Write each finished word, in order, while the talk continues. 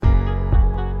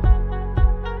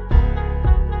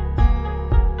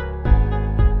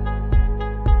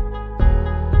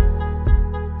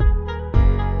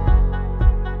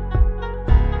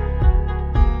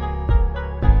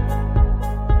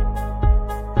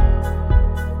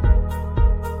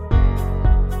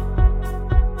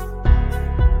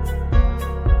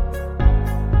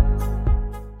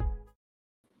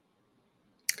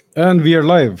And we are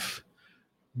live.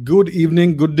 Good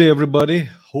evening, good day, everybody.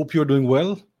 Hope you're doing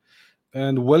well.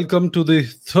 And welcome to the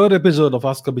third episode of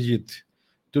Ask Abhijit.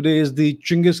 Today is the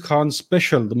Chinggis Khan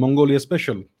special, the Mongolia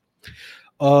special.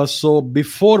 So,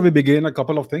 before we begin, a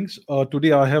couple of things.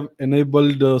 Today, I have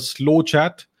enabled slow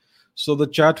chat. So, the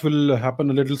chat will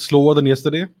happen a little slower than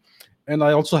yesterday. And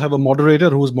I also have a moderator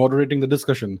who's moderating the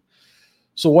discussion.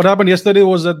 So what happened yesterday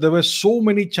was that there were so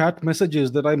many chat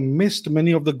messages that I missed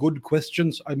many of the good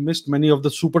questions. I missed many of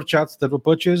the super chats that were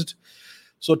purchased.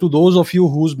 So to those of you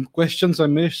whose questions I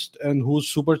missed and whose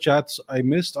super chats I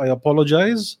missed, I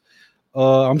apologize.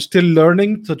 I'm still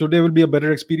learning, so today will be a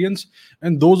better experience.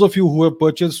 And those of you who have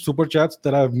purchased super chats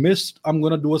that I've missed, I'm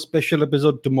going to do a special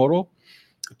episode tomorrow.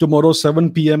 Tomorrow,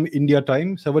 7 p.m. India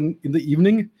time, 7 in the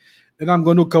evening. And I'm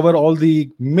going to cover all the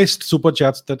missed super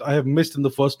chats that I have missed in the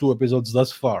first two episodes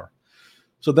thus far.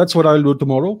 So that's what I'll do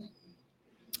tomorrow.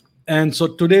 And so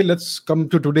today, let's come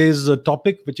to today's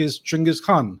topic, which is Chinggis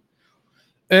Khan.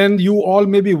 And you all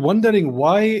may be wondering,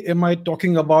 why am I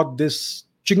talking about this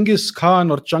Chinggis Khan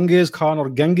or Changiz Khan or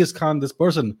Genghis Khan, this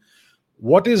person?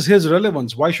 What is his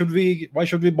relevance? Why should we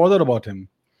bother about him?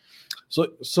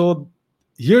 So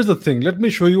here's the thing. Let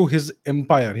me show you his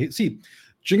empire. See,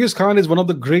 Chinggis Khan is one of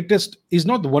the greatest, he's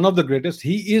not one of the greatest,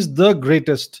 he is the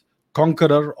greatest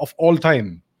conqueror of all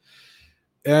time.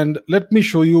 And let me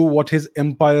show you what his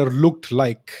empire looked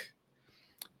like.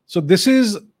 So this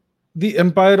is the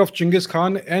empire of Chinggis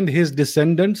Khan and his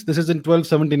descendants. This is in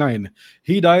 1279.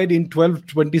 He died in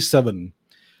 1227.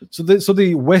 So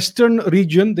the western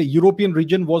region, the European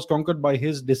region, was conquered by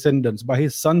his descendants, by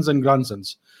his sons and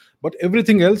grandsons. But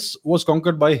everything else was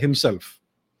conquered by himself.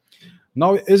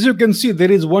 Now, as you can see,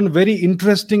 there is one very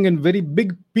interesting and very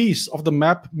big piece of the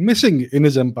map missing in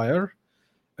his empire,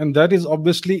 and that is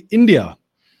obviously India.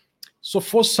 So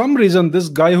for some reason, this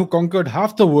guy who conquered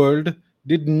half the world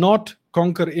did not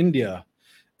conquer India.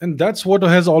 And that's what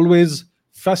has always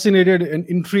fascinated and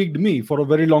intrigued me for a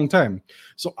very long time.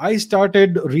 So I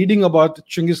started reading about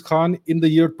Chinggis Khan in the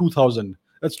year 2000.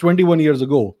 That's 21 years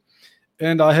ago.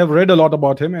 And I have read a lot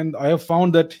about him, and I have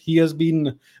found that he has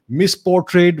been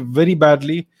misportrayed very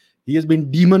badly. He has been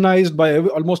demonized by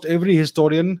almost every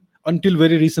historian until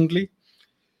very recently.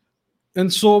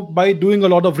 And so by doing a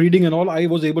lot of reading and all, I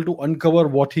was able to uncover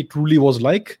what he truly was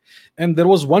like. And there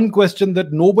was one question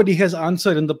that nobody has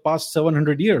answered in the past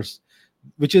 700 years,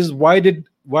 which is why did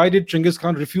Chinggis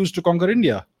Khan refuse to conquer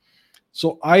India?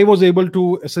 So I was able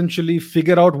to essentially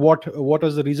figure out what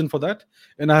is the reason for that.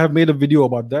 And I have made a video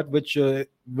about that, which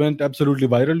went absolutely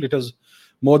viral. It has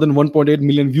more than 1.8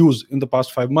 million views in the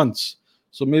past 5 months.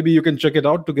 So maybe you can check it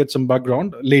out to get some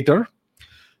background later.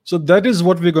 So that is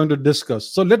what we're going to discuss.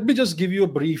 So let me just give you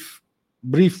a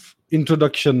brief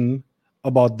introduction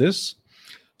about this.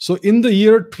 So in the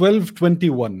year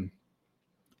 1221,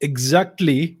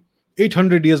 exactly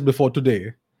 800 years before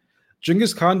today,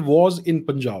 Chinggis Khan was in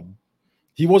Punjab.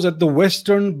 He was at the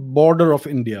western border of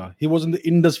India. He was in the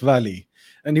Indus Valley.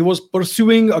 And he was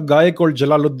pursuing a guy called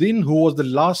Jalaluddin, who was the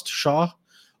last Shah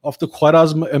of the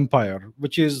Khwarazm Empire,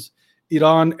 which is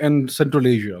Iran and Central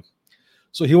Asia.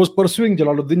 So he was pursuing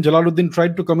Jalaluddin. Jalaluddin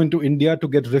tried to come into India to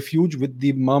get refuge with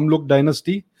the Mamluk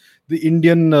dynasty. The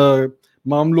Indian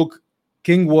Mamluk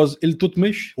king was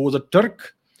Iltutmish, who was a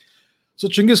Turk. So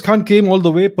Chinggis Khan came all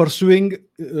the way pursuing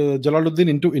Jalaluddin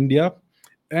into India.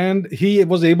 And he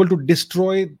was able to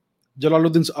destroy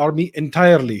Jalaluddin's army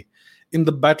entirely in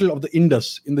the Battle of the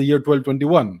Indus in the year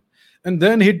 1221. And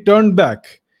then he turned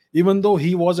back, even though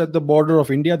he was at the border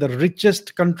of India, the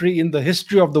richest country in the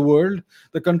history of the world,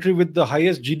 the country with the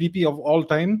highest GDP of all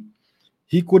time.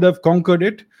 He could have conquered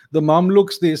it. The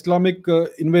Mamluks, the Islamic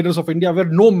invaders of India, were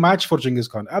no match for Chinggis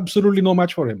Khan, absolutely no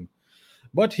match for him.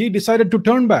 But he decided to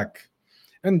turn back.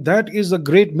 And that is a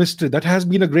great mystery. That has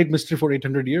been a great mystery for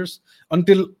 800 years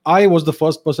until I was the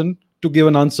first person to give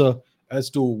an answer as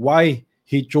to why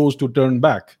he chose to turn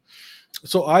back.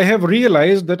 So I have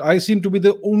realized that I seem to be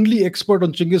the only expert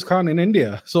on Chinggis Khan in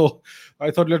India. So I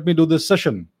thought, let me do this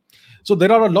session. So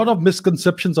there are a lot of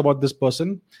misconceptions about this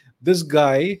person. This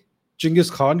guy,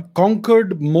 Chinggis Khan,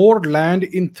 conquered more land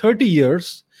in 30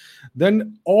 years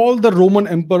than all the Roman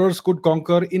emperors could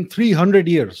conquer in 300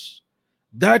 years.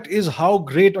 That is how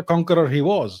great a conqueror he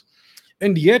was.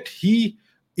 And yet he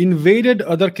invaded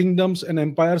other kingdoms and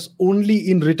empires only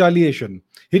in retaliation.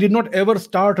 He did not ever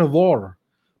start a war,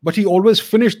 but he always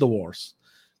finished the wars.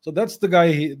 So that's the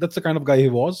kind of guy he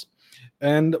was.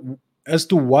 And as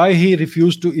to why he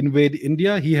refused to invade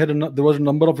India, there was a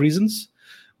number of reasons.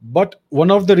 But one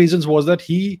of the reasons was that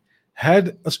he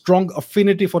had a strong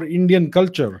affinity for Indian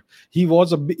culture. He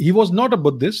was not a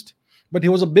Buddhist, but he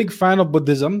was a big fan of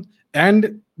Buddhism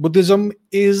and Buddhism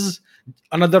is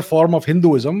another form of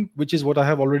Hinduism, which is what I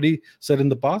have already said in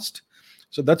the past.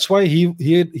 So that's why he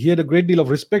had a great deal of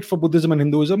respect for Buddhism and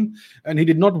Hinduism, and he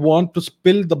did not want to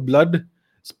spill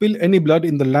any blood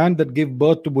in the land that gave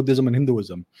birth to Buddhism and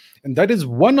Hinduism. And that is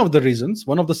one of the reasons,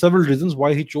 one of the several reasons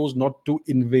why he chose not to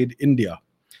invade India.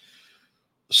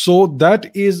 So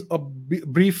that is a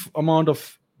brief amount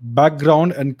of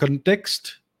background and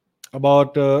context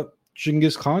about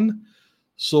Chinggis Khan.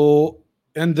 So,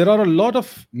 and there are a lot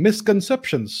of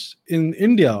misconceptions in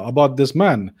India about this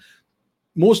man.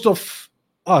 Most of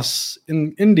us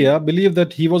in India believe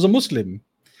that he was a Muslim,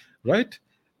 right?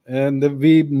 And that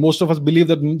most of us believe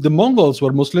that the Mongols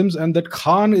were Muslims and that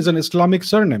Khan is an Islamic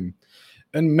surname.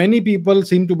 And many people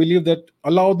seem to believe that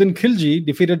Alauddin Khilji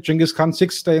defeated Genghis Khan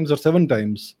 6 times or 7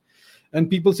 times. And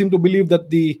people seem to believe that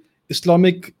the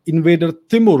Islamic invader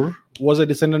Timur was a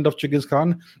descendant of Genghis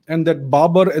Khan, and that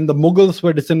Babur and the Mughals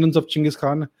were descendants of Genghis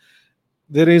Khan.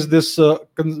 There is this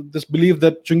belief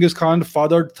that Genghis Khan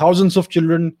fathered thousands of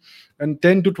children, and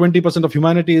 10 to 20% of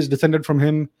humanity is descended from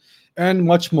him, and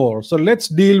much more. So let's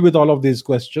deal with all of these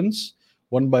questions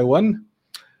one by one.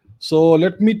 So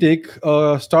let me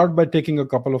start by taking a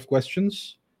couple of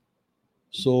questions.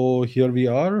 So here we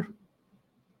are.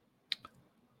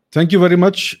 Thank you very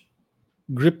much,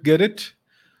 Grip Get It.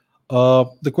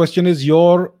 The question is,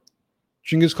 your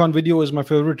Genghis Khan video is my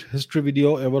favorite history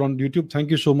video ever on YouTube. Thank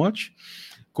you so much.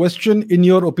 Question: in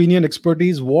your opinion,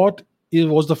 expertise, what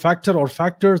was the factor or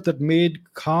factors that made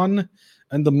Khan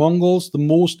and the Mongols the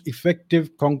most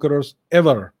effective conquerors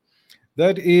ever?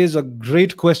 That is a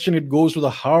great question. It goes to the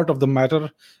heart of the matter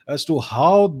as to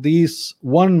how this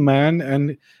one man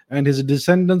and his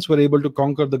descendants were able to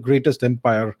conquer the greatest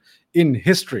empire in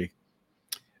history.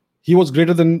 He was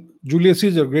greater than Julius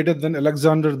Caesar, greater than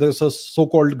Alexander the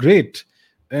so-called Great,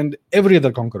 and every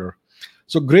other conqueror.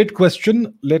 So great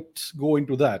question. Let's go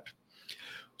into that.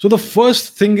 So the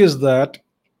first thing is that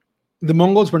the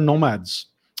Mongols were nomads.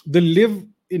 They live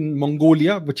in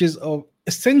Mongolia, which is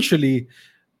essentially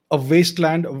a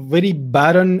wasteland, a very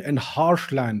barren and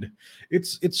harsh land.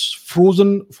 It's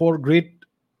frozen for great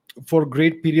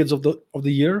periods of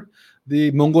the year.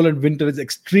 The Mongolian winter is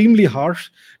extremely harsh.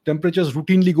 Temperatures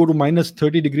routinely go to minus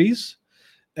 30 degrees.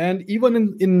 And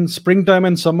even in springtime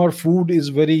and summer, food is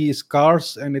very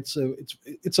scarce, and it's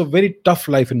a very tough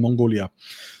life in Mongolia.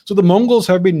 So the Mongols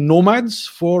have been nomads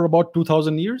for about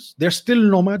 2,000 years. They're still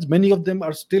nomads. Many of them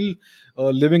are still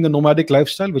living a nomadic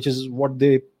lifestyle, which is what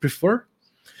they prefer.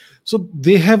 So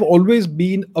they have always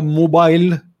been a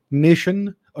mobile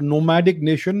nation, a nomadic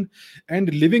nation,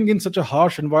 and living in such a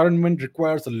harsh environment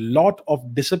requires a lot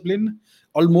of discipline,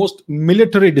 almost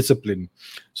military discipline.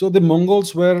 So the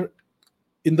Mongols were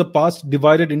in the past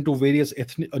divided into various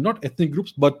not ethnic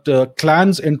groups, but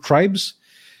clans and tribes,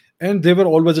 and they were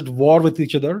always at war with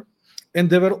each other, and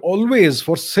they were always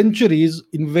for centuries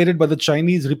invaded by the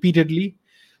Chinese repeatedly.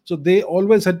 So they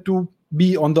always had to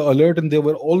be on the alert, and they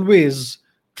were always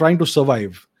trying to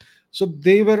survive. So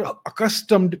they were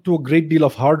accustomed to a great deal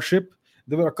of hardship.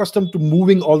 They were accustomed to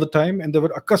moving all the time, and they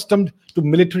were accustomed to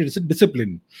military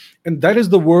discipline. And that is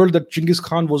the world that Genghis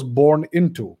Khan was born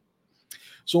into.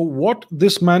 So what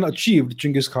this man achieved,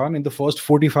 Genghis Khan, in the first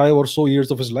 45 or so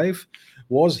years of his life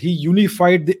was he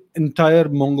unified the entire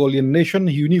Mongolian nation.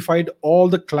 He unified all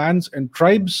the clans and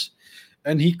tribes,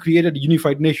 and he created a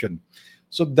unified nation.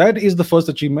 So that is the first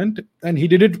achievement, and he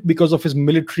did it because of his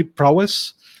military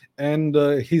prowess and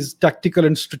his tactical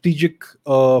and strategic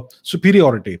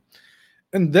superiority.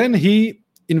 And then he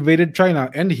invaded China,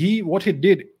 and what he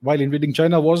did while invading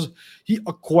China was he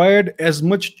acquired as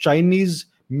much Chinese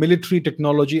military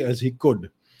technology as he could.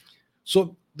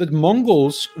 So the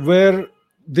Mongols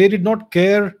they did not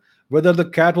care whether the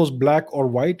cat was black or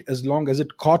white as long as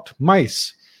it caught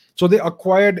mice. So they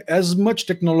acquired as much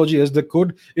technology as they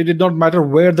could. It did not matter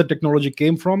where the technology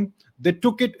came from. They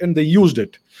took it and they used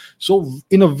it. So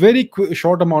in a very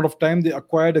short amount of time, they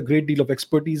acquired a great deal of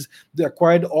expertise. They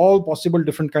acquired all possible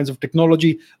different kinds of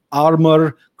technology,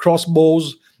 armor,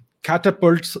 crossbows,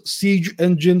 catapults, siege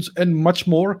engines, and much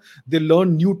more. They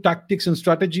learned new tactics and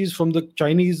strategies from the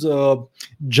Chinese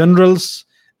generals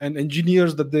and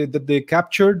engineers that they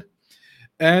captured.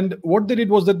 And what they did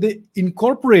was that they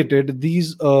incorporated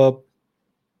these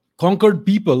conquered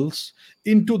peoples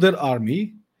into their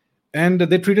army, and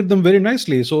they treated them very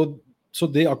nicely. So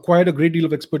they acquired a great deal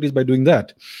of expertise by doing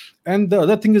that. And the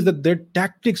other thing is that their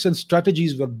tactics and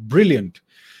strategies were brilliant.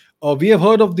 We have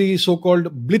heard of the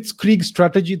so-called Blitzkrieg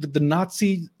strategy that the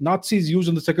Nazis used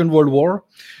in the Second World War.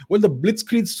 Well, the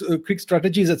Krieg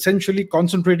strategy is essentially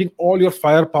concentrating all your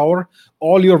firepower,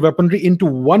 all your weaponry into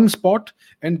one spot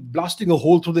and blasting a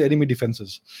hole through the enemy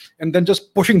defenses, and then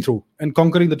just pushing through and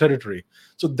conquering the territory.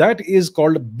 So that is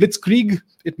called Blitzkrieg.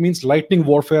 It means lightning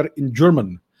warfare in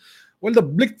German. Well, the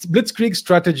Blitzkrieg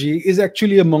strategy is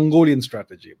actually a Mongolian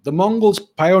strategy. The Mongols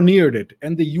pioneered it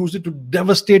and they used it to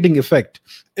devastating effect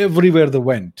everywhere they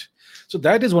went. So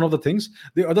that is one of the things.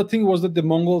 The other thing was that the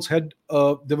Mongols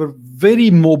they were very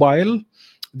mobile.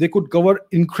 They could cover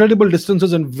incredible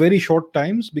distances in very short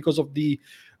times because of the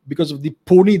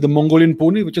pony, the Mongolian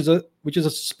pony, which is a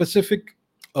specific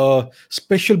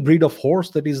special breed of horse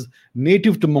that is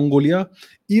native to Mongolia.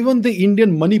 Even the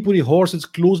Indian Manipuri horse is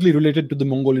closely related to the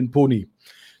Mongolian pony.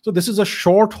 So this is a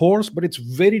short horse, but it's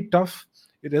very tough.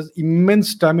 It has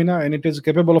immense stamina and it is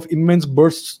capable of immense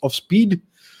bursts of speed.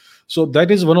 So that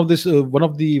is one of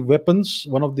the weapons,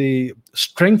 one of the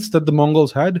strengths that the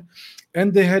Mongols had,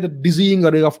 and they had a dizzying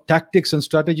array of tactics and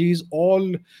strategies,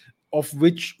 all of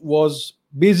which was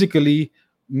basically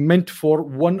meant for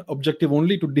one objective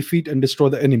only: to defeat and destroy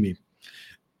the enemy.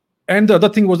 And the other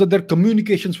thing was that their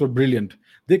communications were brilliant.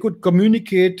 They could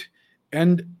communicate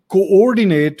and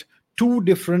coordinate two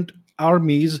different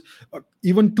armies,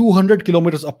 even 200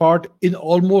 kilometers apart, in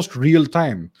almost real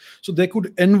time. So they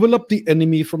could envelop the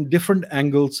enemy from different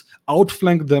angles,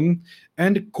 outflank them,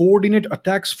 and coordinate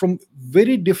attacks from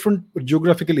very different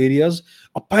geographical areas,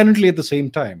 apparently at the same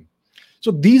time. So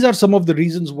these are some of the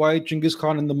reasons why Genghis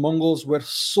Khan and the Mongols were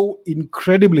so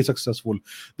incredibly successful.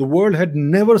 The world had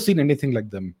never seen anything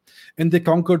like them, and they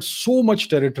conquered so much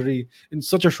territory in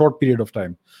such a short period of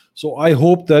time. So I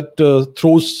hope that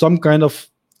throws some kind of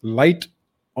light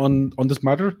on this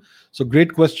matter. So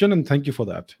great question, and thank you for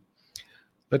that.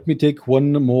 Let me take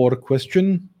one more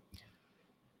question.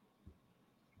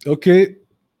 Okay,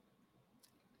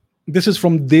 this is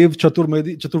from Dev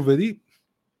Chaturvedi.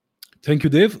 Thank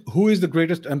you, Dev. Who is the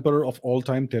greatest emperor of all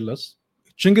time? Tell us.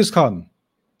 Genghis Khan.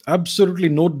 Absolutely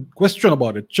no question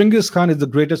about it. Genghis Khan is the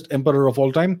greatest emperor of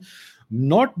all time,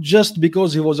 not just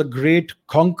because he was a great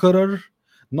conqueror,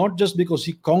 not just because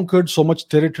he conquered so much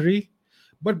territory,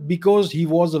 but because he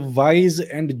was a wise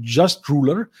and just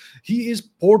ruler. He is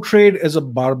portrayed as a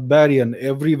barbarian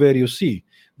everywhere you see.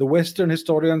 The Western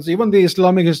historians, even the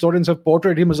Islamic historians, have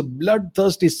portrayed him as a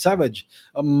bloodthirsty savage,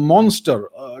 a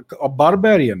monster, a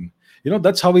barbarian.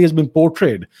 That's how he has been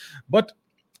portrayed. But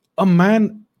a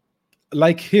man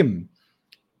like him,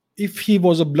 if he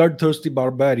was a bloodthirsty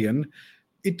barbarian,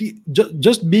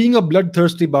 just being a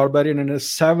bloodthirsty barbarian and a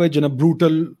savage and a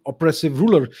brutal, oppressive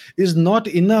ruler is not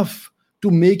enough to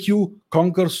make you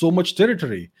conquer so much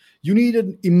territory. You need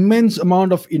an immense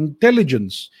amount of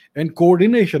intelligence and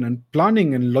coordination and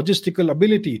planning and logistical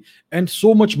ability and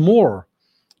so much more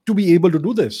to be able to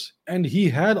do this. And he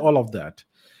had all of that.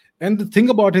 And the thing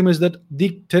about him is that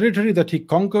the territory that he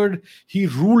conquered, he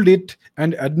ruled it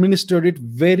and administered it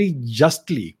very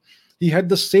justly. He had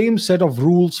the same set of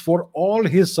rules for all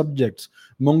his subjects,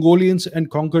 Mongolians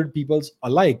and conquered peoples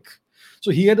alike.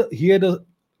 So he had a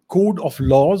code of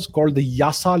laws called the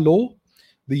Yasa law,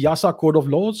 the Yasa code of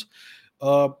laws.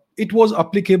 It was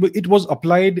applicable. It was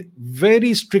applied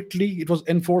very strictly. It was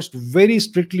enforced very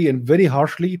strictly and very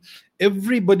harshly.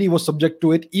 Everybody was subject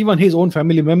to it, even his own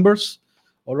family members.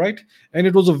 All right. And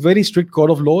it was a very strict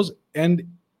code of laws, and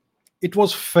it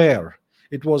was fair.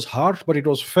 It was harsh, but it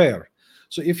was fair.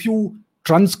 So if you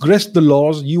transgressed the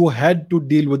laws, you had to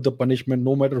deal with the punishment,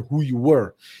 no matter who you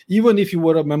were, even if you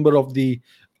were a member of the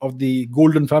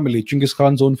golden family, Genghis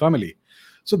Khan's own family.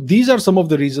 So these are some of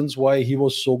the reasons why he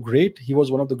was so great. He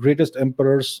was one of the greatest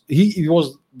emperors. He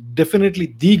was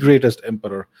definitely the greatest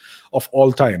emperor of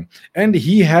all time. And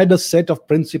he had a set of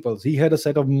principles. He had a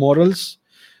set of morals.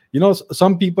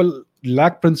 Some people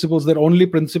lack principles. Their only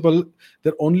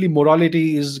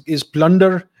morality is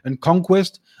plunder and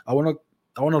conquest. I want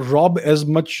to rob as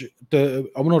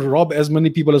many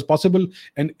people as possible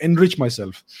and enrich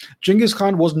myself. Genghis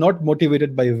Khan was not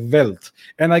motivated by wealth,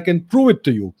 and I can prove it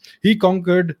to you. He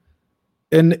conquered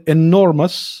an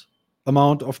enormous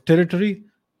amount of territory.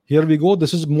 Here we go.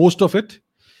 This is most of it.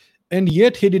 And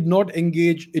yet he did not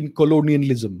engage in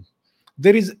colonialism.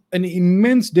 There is an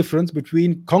immense difference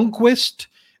between conquest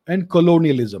and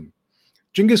colonialism.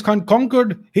 Genghis Khan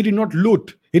conquered. He did not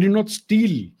loot. He did not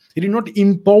steal. He did not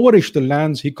impoverish the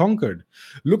lands he conquered.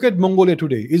 Look at Mongolia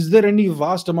today. Is there any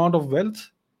vast amount of wealth?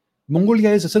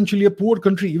 Mongolia is essentially a poor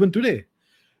country even today,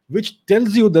 which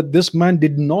tells you that this man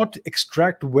did not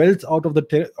extract wealth out of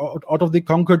the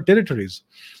conquered territories.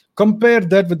 Compare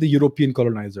that with the European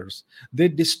colonizers. They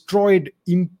destroyed,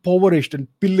 impoverished, and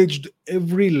pillaged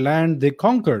every land they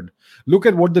conquered. Look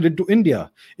at what they did to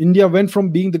India. India went from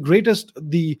being the greatest,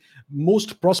 the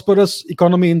most prosperous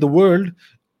economy in the world,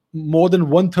 more than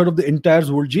one third of the entire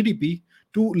world GDP,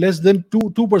 to less than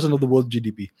 2% of the world's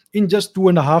GDP in just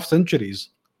 2.5 centuries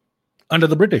under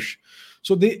the British.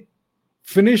 So they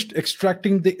finished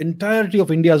extracting the entirety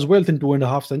of India's wealth in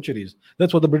 2.5 centuries.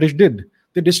 That's what the British did.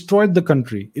 They destroyed the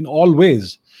country in all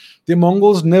ways. The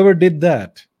Mongols never did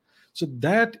that. So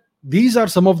that these are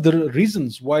some of the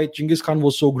reasons why Genghis Khan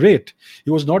was so great. He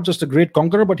was not just a great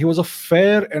conqueror, but he was a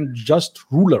fair and just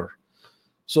ruler.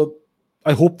 So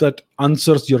I hope that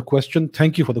answers your question.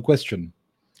 Thank you for the question.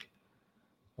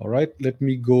 All right, let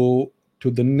me go to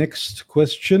the next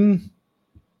question.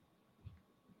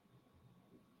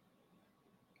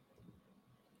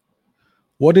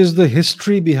 What is the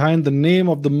history behind the name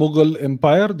of the Mughal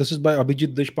Empire? This is by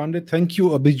Abhijit Deshpande. Thank you,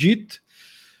 Abhijit.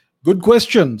 Good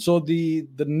question. So the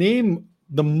name,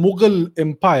 the Mughal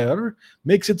Empire,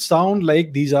 makes it sound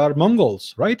like these are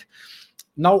Mongols, right?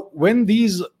 Now, when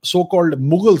these so-called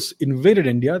Mughals invaded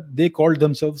India, they called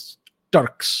themselves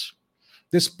Turks.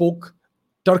 They spoke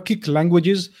Turkic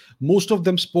languages. Most of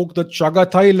them spoke the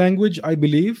Chagatai language, I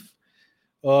believe.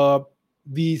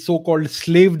 The so-called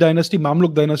slave dynasty,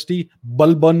 Mamluk dynasty,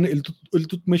 Balban,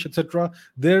 Iltutmish, etc.,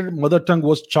 their mother tongue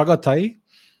was Chagatai.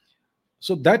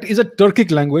 So that is a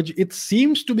Turkic language. It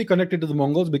seems to be connected to the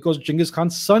Mongols because Genghis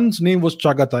Khan's son's name was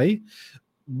Chagatai.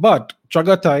 But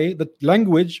Chagatai, the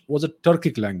language, was a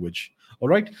Turkic language. All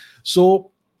right.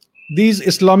 So these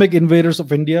Islamic invaders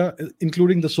of India,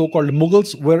 including the so-called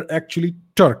Mughals, were actually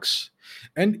Turks.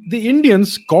 And the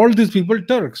Indians called these people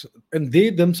Turks, and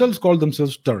they themselves called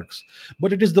themselves Turks.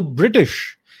 But it is the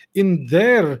British, in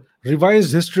their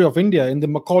revised history of India, in the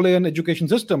Macaulayan education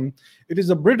system, it is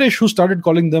the British who started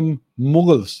calling them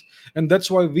Mughals. And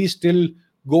that's why we still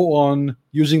go on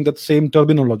using that same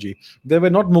terminology. They were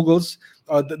not Mughals,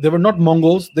 they were not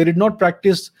Mongols, they did not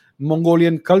practice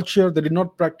Mongolian culture, they did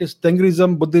not practice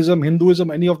Tengrism, Buddhism, Hinduism,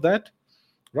 any of that,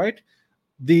 right?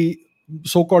 The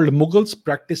so-called Mughals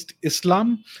practiced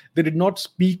Islam. They did not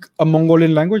speak a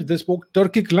Mongolian language, they spoke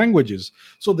Turkic languages.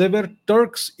 So they were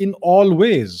Turks in all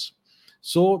ways.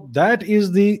 So that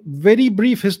is the very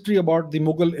brief history about the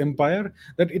Mughal Empire,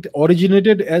 that it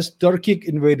originated as Turkic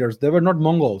invaders. They were not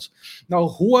Mongols. Now,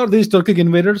 who are these Turkic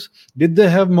invaders? Did they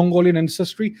have Mongolian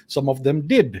ancestry? Some of them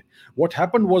did. What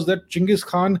happened was that Genghis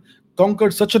Khan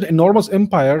conquered such an enormous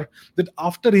empire that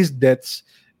after his death,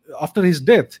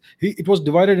 it was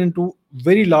divided into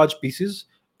very large pieces,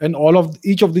 and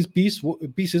each of these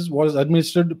pieces was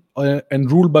administered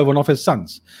and ruled by one of his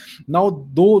sons. Now,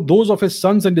 those of his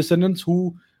sons and descendants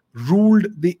who ruled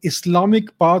the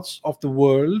Islamic parts of the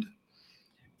world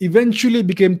eventually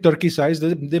became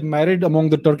Turkicized. They married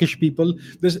among the Turkish people.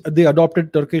 They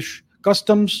adopted Turkish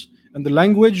customs and the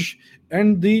language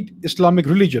and the Islamic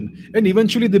religion, and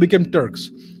eventually they became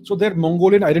Turks. So their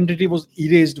Mongolian identity was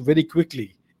erased very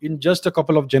quickly in just a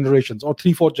couple of generations, or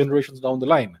 3-4 generations down the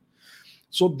line.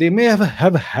 So they may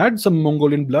have had some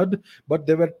Mongolian blood, but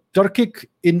they were Turkic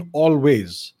in all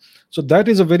ways. So that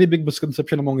is a very big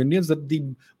misconception among Indians, that the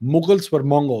Mughals were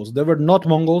Mongols. They were not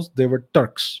Mongols, they were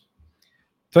Turks.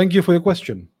 Thank you for your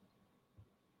question.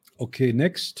 Okay,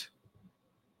 next.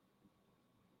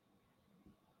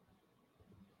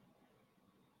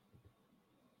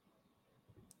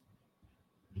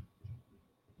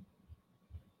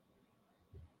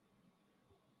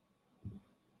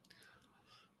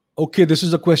 Okay, this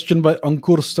is a question by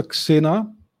Ankur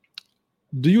Saxena.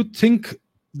 Do you think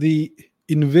the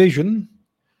invasion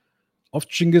of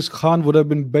Genghis Khan would have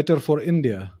been better for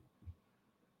India?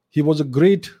 He was a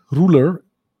great ruler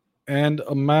and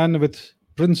a man with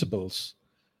principles.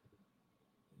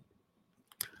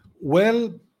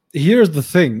 Well, here's the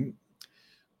thing.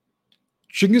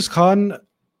 Genghis Khan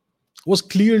was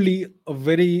clearly a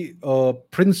very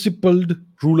principled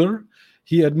ruler.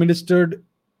 He administered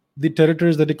the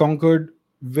territories that he conquered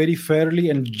very fairly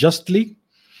and justly.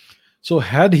 So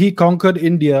had he conquered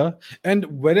India, and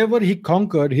wherever he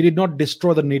conquered, he did not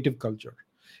destroy the native culture.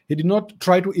 He did not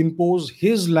try to impose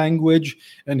his language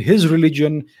and his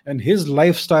religion and his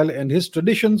lifestyle and his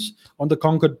traditions on the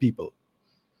conquered people.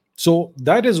 So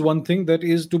that is one thing that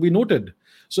is to be noted.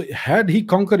 So had he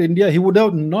conquered India, he would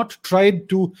have not tried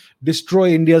to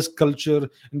destroy India's culture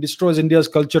and destroy India's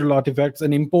cultural artifacts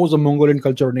and impose a Mongolian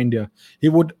culture on India. He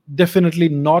would definitely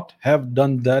not have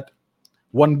done that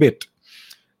one bit.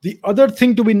 The other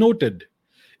thing to be noted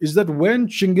is that when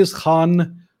Genghis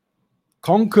Khan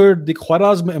conquered the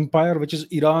Khwarazm Empire, which is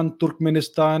Iran,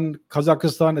 Turkmenistan,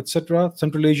 Kazakhstan, etc.,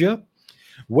 Central Asia,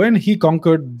 When he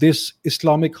conquered this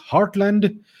Islamic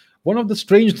heartland, one of the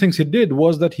strange things he did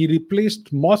was that he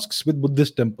replaced mosques with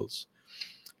Buddhist temples.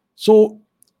 So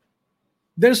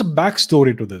there's a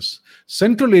backstory to this.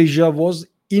 Central Asia was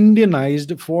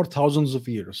Indianized for thousands of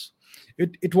years.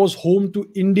 It was home to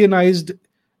Indianized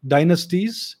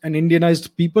dynasties and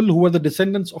Indianized people who were the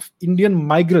descendants of Indian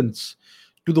migrants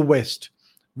to the West,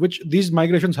 which these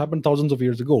migrations happened thousands of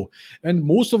years ago. And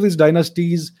most of these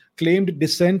dynasties claimed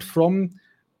descent from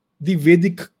the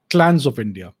Vedic clans of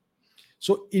India.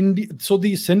 So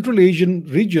the Central Asian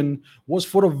region was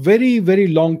for a very, very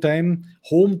long time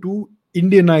home to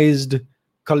Indianized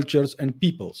cultures and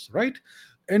peoples, right?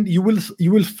 And you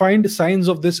will find signs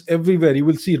of this everywhere. You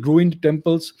will see ruined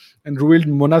temples and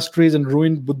ruined monasteries and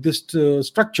ruined Buddhist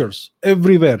structures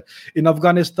everywhere in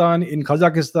Afghanistan, in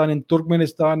Kazakhstan, in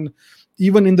Turkmenistan,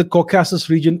 even in the Caucasus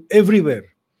region, everywhere.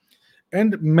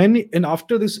 And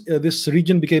after this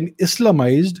region became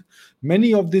Islamized,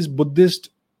 many of these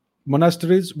Buddhist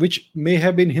monasteries, which may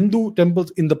have been Hindu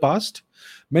temples in the past,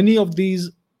 many of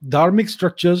these dharmic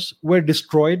structures were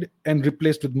destroyed and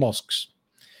replaced with mosques.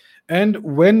 And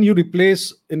when you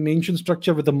replace an ancient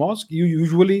structure with a mosque,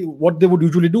 what they would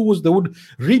usually do was they would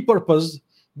repurpose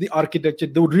the architecture,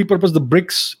 they would repurpose the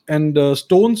bricks and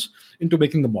stones into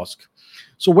making the mosque.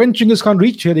 So when Chinggis Khan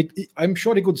reached here, I'm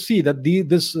sure he could see that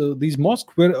these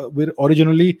mosques were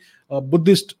originally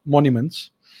Buddhist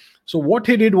monuments. So what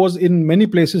he did was, in many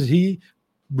places, he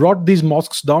brought these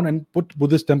mosques down and put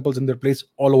Buddhist temples in their place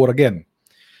all over again.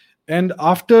 And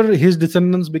after his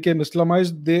descendants became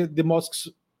Islamized, the mosques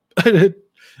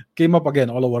came up again,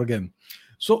 all over again.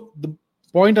 So the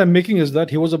point I'm making is that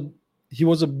he was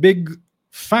a big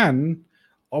fan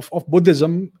of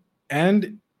Buddhism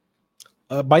and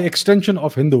by extension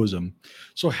of Hinduism.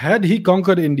 So had he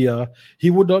conquered India, he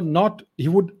would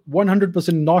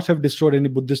 100% not have destroyed any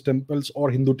Buddhist temples or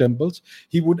Hindu temples.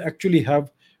 He would actually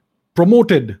have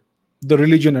promoted the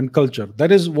religion and culture.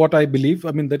 That is what I believe.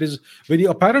 I mean, that is very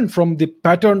apparent from the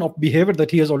pattern of behavior that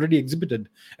he has already exhibited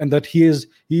and that he is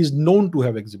known to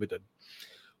have exhibited.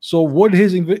 So would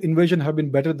his invasion have been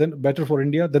better for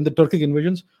India than the Turkic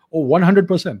invasions? Oh,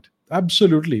 100%.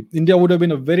 Absolutely. India would have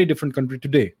been a very different country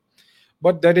today.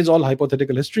 But that is all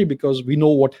hypothetical history because we know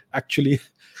what actually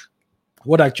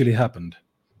happened.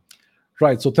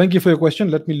 Right. So thank you for your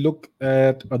question. Let me look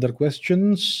at other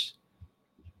questions.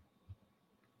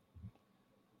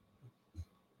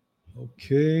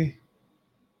 Okay.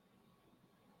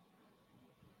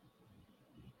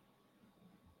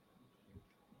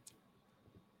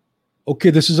 Okay,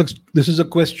 this is a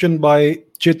question by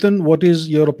Chetan. What is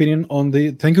your opinion on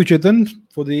the? Thank you, Chetan,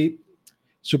 for the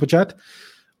super chat.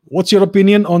 What's your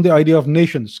opinion on the idea of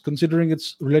nations? Considering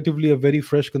it's relatively a very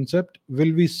fresh concept,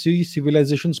 will we see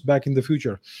civilizations back in the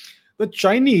future? The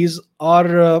Chinese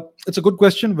are. It's a good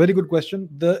question, very good question.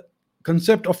 The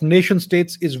concept of nation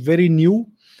states is very new.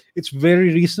 It's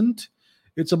very recent.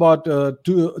 It's about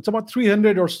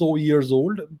 300 or so years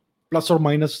old, plus or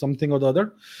minus something or the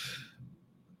other.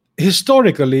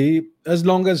 Historically, as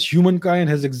long as humankind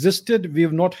has existed, we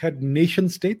have not had nation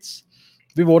states.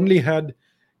 We've only had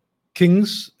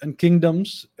kings and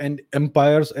kingdoms and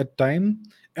empires at time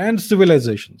and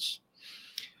civilizations.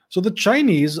 So the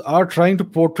Chinese are trying to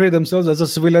portray themselves as a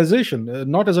civilization,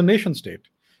 not as a nation state.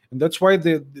 And that's why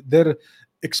their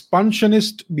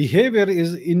expansionist behavior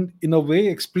is in a way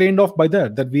explained off by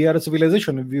that we are a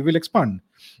civilization and we will expand.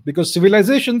 Because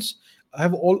civilizations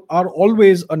are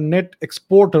always a net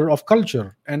exporter of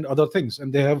culture and other things,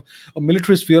 and they have a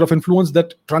military sphere of influence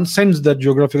that transcends their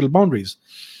geographical boundaries.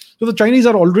 So the Chinese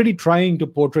are already trying to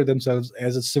portray themselves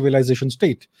as a civilization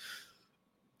state.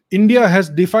 India has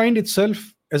defined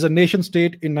itself as a nation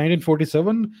state in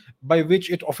 1947, by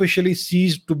which it officially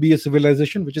ceased to be a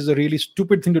civilization, which is a really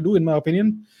stupid thing to do, in my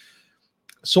opinion.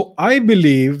 So I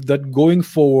believe that going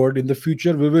forward in the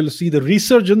future, we will see the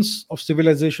resurgence of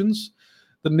civilizations.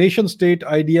 The nation state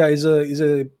idea is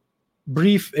a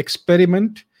brief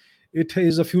experiment. It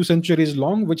is a few centuries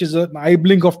long, which is an eye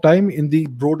blink of time in the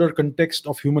broader context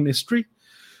of human history.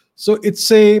 So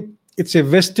it's a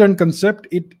Western concept.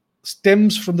 It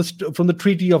stems from the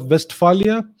Treaty of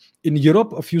Westphalia in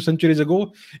Europe a few centuries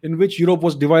ago, in which Europe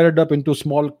was divided up into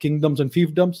small kingdoms and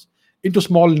fiefdoms, into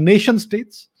small nation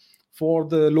states for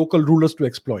the local rulers to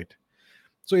exploit.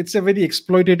 So it's a very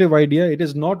exploitative idea. It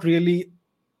is not really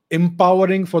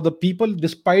empowering for the people,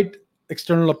 despite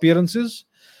external appearances.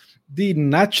 The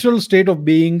natural state of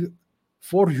being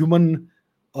for human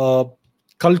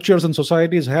cultures and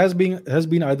societies has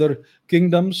been either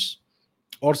kingdoms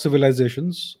or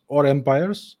civilizations or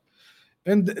empires.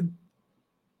 And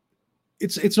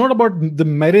it's not about the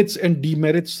merits and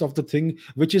demerits of the thing,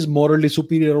 which is morally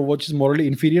superior or which is morally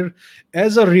inferior.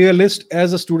 As a realist,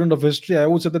 as a student of history, I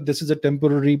would say that this is a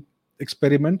temporary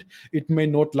experiment. It may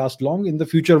not last long. In the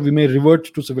future, we may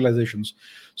revert to civilizations.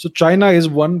 So China is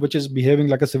one which is behaving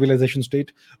like a civilization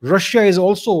state. Russia is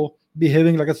also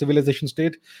behaving like a civilization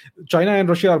state. China and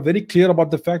Russia are very clear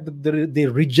about the fact that they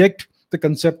reject the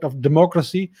concept of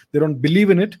democracy. They don't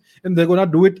believe in it, and they're gonna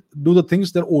do the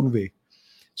things their own way.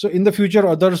 So in the future,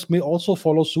 others may also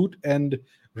follow suit and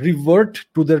revert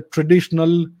to their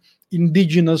traditional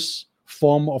indigenous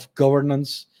form of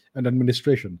governance and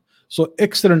administration. So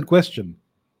excellent question.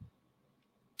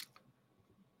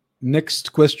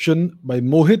 Next question by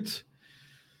Mohit.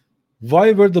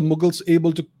 Why were the Mughals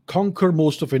able to conquer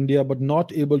most of India but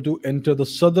not able to enter the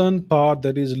southern part,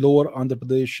 that is lower Andhra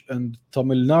Pradesh and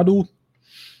Tamil Nadu?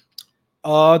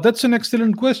 That's an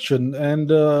excellent question,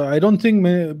 and I don't think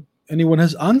anyone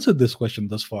has answered this question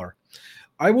thus far.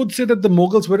 I would say that the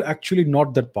Mughals were actually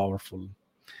not that powerful.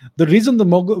 The reason the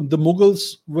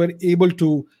Mughals were able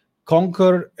to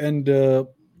conquer and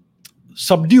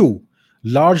subdue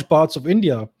large parts of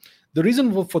India, the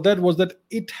reason for that was that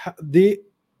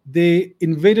they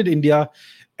invaded India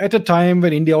at a time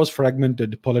when India was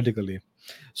fragmented politically.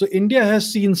 So India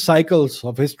has seen cycles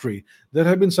of history. There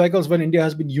have been cycles when India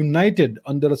has been united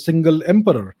under a single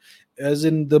emperor, as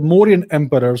in the Mauryan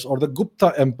emperors or the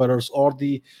Gupta emperors or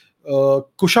the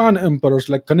Kushan emperors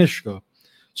like Kanishka.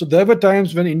 So there were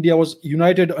times when India was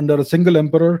united under a single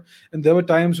emperor, and there were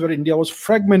times where India was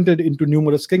fragmented into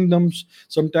numerous kingdoms.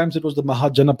 Sometimes it was the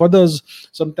Mahajanapadas,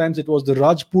 sometimes it was the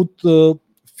Rajput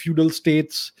feudal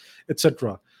states,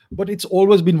 etc. But it's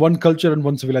always been one culture and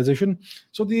one civilization.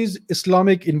 So these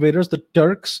Islamic invaders, the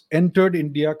Turks, entered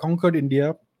India, conquered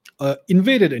India,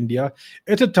 invaded India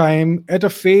at a time, at a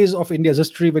phase of India's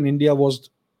history when India was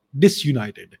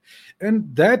disunited.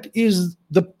 And that is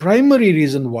the primary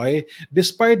reason why,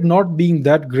 despite not being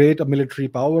that great a military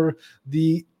power,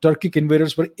 the Turkic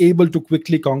invaders were able to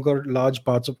quickly conquer large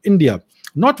parts of India.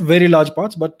 Not very large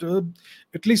parts, but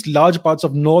at least large parts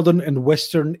of northern and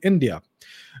western India.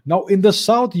 Now, in the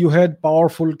south, you had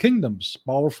powerful kingdoms,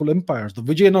 powerful empires. The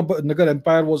Vijayanagar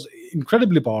Empire was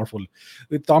incredibly powerful.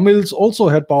 The Tamils also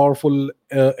had powerful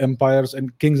empires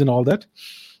and kings and all that.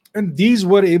 And these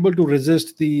were able to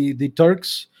resist the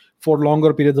Turks for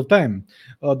longer periods of time.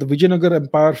 The Vijayanagar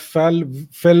Empire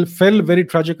fell very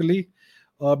tragically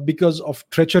because of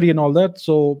treachery and all that.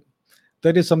 So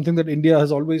that is something that India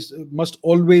must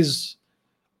always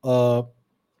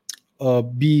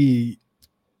be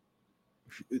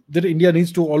that India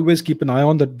needs to always keep an eye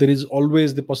on, that there is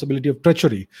always the possibility of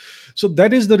treachery. So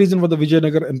that is the reason why the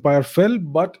Vijayanagar Empire fell.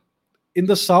 But in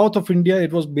the south of India,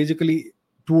 it was basically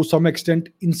to some extent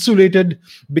insulated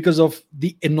because of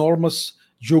the enormous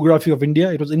geography of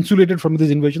India. It was insulated from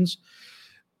these invasions.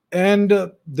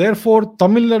 And therefore,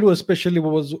 Tamil Nadu especially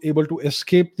was able to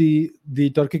escape the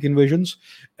Turkic invasions.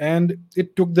 And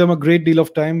it took them a great deal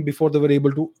of time before they were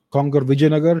able to conquer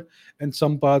Vijayanagar and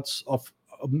some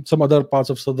other parts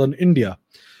of southern India.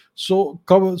 So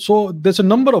there's a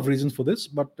number of reasons for this,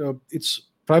 but it's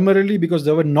primarily because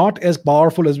they were not as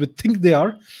powerful as we think they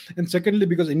are, and secondly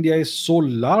because India is so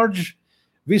large.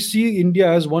 We see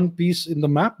India as one piece in the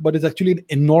map, but it's actually an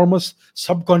enormous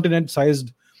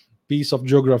subcontinent-sized piece of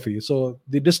geography. So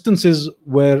the distances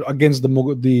were against the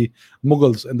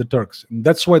Mughals and the Turks, and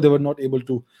that's why they were not able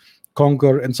to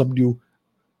conquer and subdue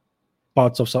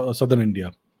parts of southern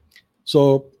India.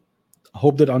 So I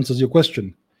hope that answers your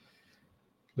question.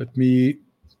 Let me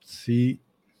see.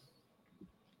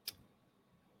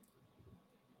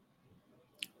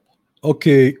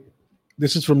 Okay,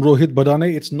 this is from Rohit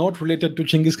Badane. It's not related to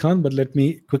Chinggis Khan, but let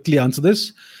me quickly answer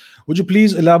this. Would you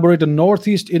please elaborate on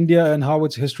Northeast India and how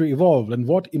its history evolved and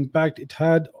what impact it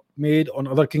had made on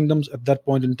other kingdoms at that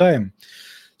point in time?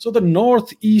 So the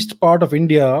northeast part of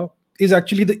India is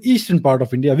actually the eastern part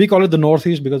of India. We call it the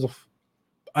Northeast because of,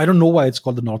 I don't know why it's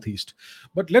called the Northeast,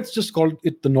 but let's just call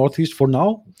it the Northeast for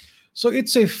now. So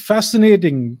it's a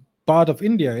fascinating part of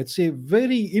India. It's a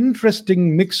very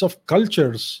interesting mix of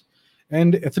cultures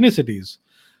and ethnicities.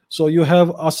 So you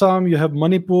have Assam, you have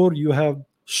Manipur, you have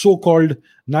so-called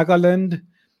Nagaland,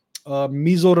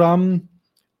 Mizoram,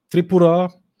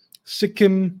 Tripura,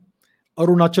 Sikkim,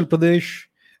 Arunachal Pradesh,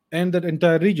 and that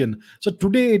entire region. So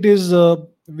today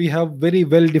we have very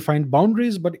well-defined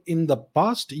boundaries, but in the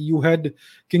past you had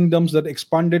kingdoms that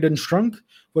expanded and shrunk.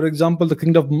 For example, the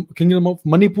kingdom of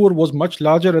Manipur was much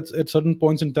larger at certain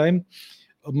points in time.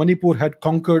 Manipur had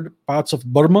conquered parts of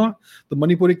Burma. The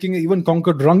Manipuri king even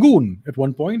conquered Rangoon at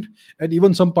one point, and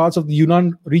even some parts of the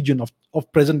Yunnan region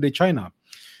of present-day China.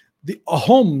 The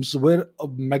Ahoms were a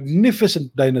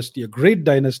magnificent dynasty, a great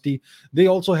dynasty. They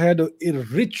also had a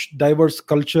rich, diverse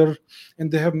culture,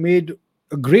 and they have made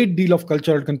a great deal of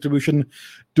cultural contribution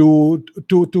to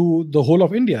the whole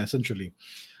of India, essentially.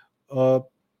 Uh,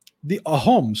 the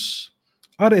Ahoms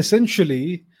are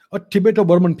essentially a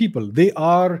Tibeto-Burman people. They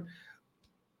are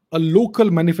a local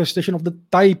manifestation of the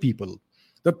Thai people.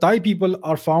 The Thai people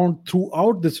are found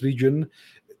throughout this region.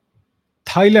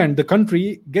 Thailand, the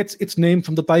country, gets its name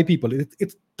from the Thai people.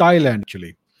 It's Thailand,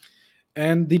 actually.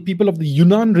 And the people of the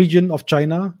Yunnan region of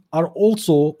China are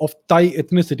also of Thai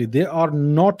ethnicity. They are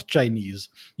not Chinese.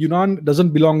 Yunnan doesn't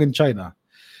belong in China.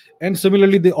 And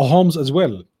similarly, the Ahoms as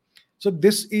well. So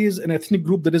this is an ethnic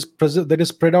group that is present, that is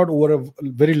spread out over a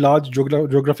very large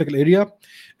geographical area,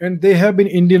 and they have been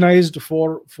Indianized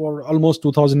for almost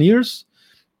 2,000 years.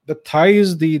 The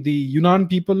Thais, the Yunnan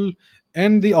people,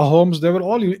 and the Ahoms,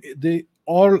 they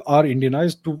all are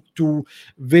Indianized to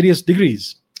various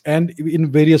degrees and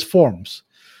in various forms.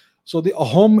 So the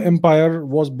Ahom Empire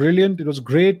was brilliant. It was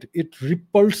great. It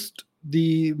repulsed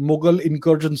the Mughal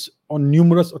incursions on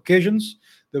numerous occasions.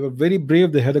 They were very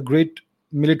brave. They had a great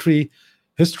military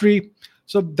history.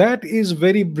 So that is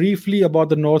very briefly about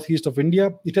the northeast of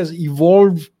India. It has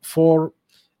evolved for,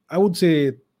 I would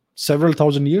say, several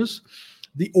thousand years.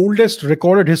 The oldest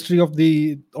recorded history of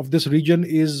this region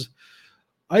is,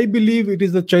 I believe, it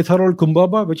is the Chaitharol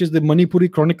Kumbaba, which is the Manipuri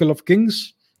Chronicle of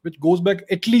Kings, which goes back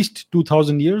at least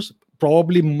 2,000 years,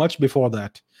 probably much before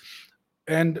that.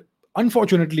 And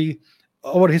unfortunately,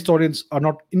 our historians are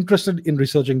not interested in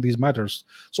researching these matters.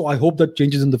 So I hope that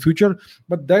changes in the future.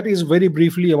 But that is very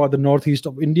briefly about the northeast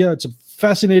of India. It's a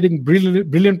fascinating,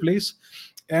 brilliant place,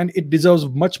 and it deserves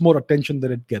much more attention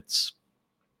than it gets.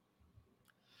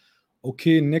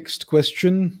 Okay, next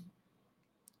question.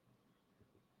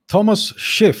 Thomas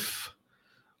Schiff.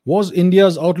 Was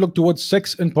India's outlook towards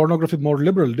sex and pornography more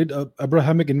liberal? Did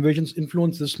Abrahamic invasions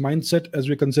influence this mindset as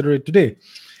we consider it today?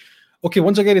 Okay,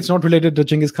 once again, it's not related to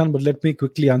Genghis Khan, but let me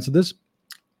quickly answer this.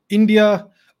 India,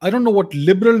 I don't know what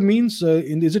liberal means.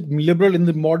 Is it liberal in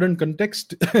the modern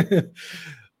context?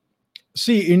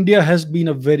 See, India has been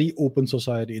a very open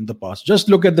society in the past. Just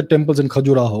look at the temples in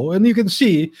Khajuraho, and you can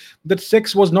see that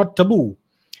sex was not taboo.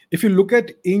 If you look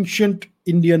at ancient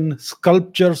Indian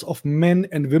sculptures of men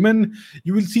and women,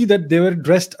 you will see that they were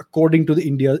dressed according to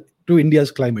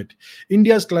India's climate.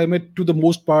 India's climate, to the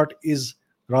most part, is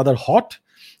rather hot.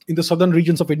 In the southern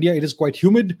regions of India, it is quite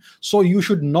humid. So you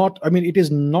should not, I mean, it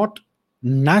is not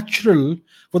natural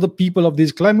for the people of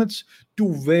these climates to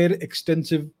wear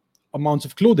extensive amounts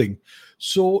of clothing.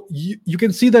 So you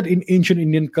can see that in ancient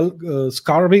Indian carvings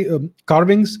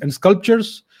and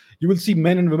sculptures, you will see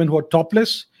men and women who are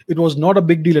topless. It was not a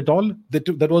big deal at all.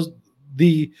 That was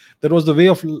the way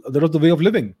of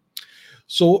living.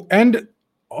 So, and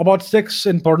about sex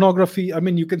and pornography, I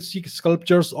mean, you can see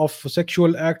sculptures of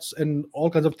sexual acts and all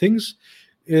kinds of things.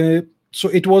 So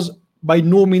it was by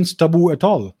no means taboo at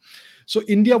all. So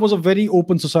India was a very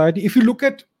open society. If you look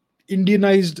at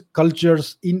Indianized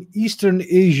cultures in Eastern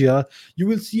Asia, you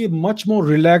will see a much more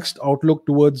relaxed outlook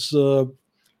towards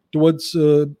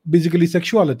basically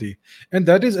sexuality, and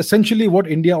that is essentially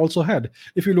what India also had.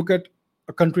 If you look at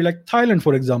a country like Thailand,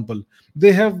 for example,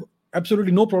 they have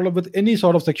absolutely no problem with any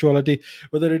sort of sexuality,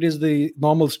 whether it is the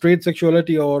normal straight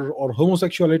sexuality or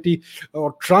homosexuality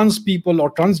or trans people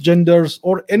or transgenders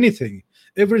or anything.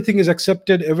 Everything is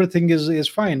accepted. Everything is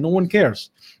fine. No one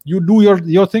cares. You do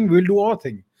your thing, we'll do our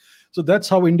thing. So that's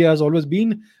how India has always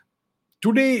been.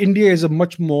 Today, India is a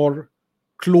much more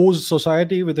closed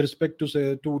society with respect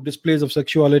to displays of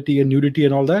sexuality and nudity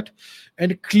and all that.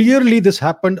 And clearly, this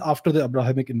happened after the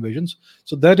Abrahamic invasions.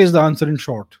 So that is the answer in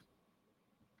short.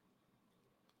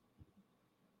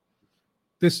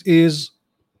 This is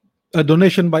a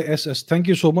donation by SS. Thank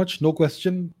you so much. No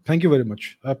question. Thank you very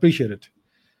much. I appreciate it.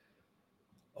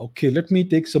 Okay, let me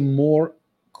take some more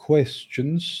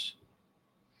questions.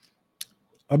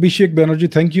 Abhishek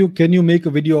Banerjee, thank you. Can you make a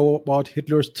video about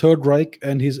Hitler's Third Reich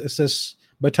and his SS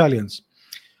battalions?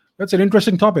 That's an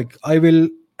interesting topic. I will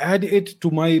add it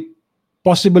to my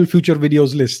possible future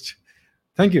videos list.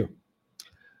 Thank you.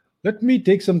 Let me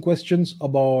take some questions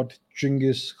about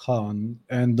Genghis Khan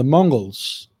and the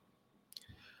Mongols.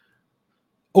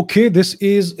 Okay, this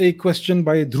is a question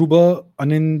by Dhruba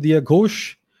Anindya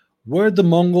Ghosh. Were the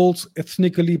Mongols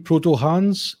ethnically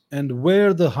Proto-Hans, and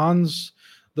were the Hans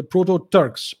the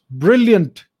Proto-Turks?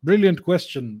 Brilliant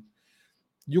question.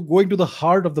 You're going to the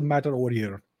heart of the matter over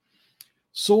here.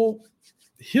 So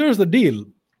here's the deal.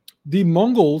 The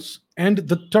Mongols and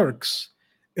the Turks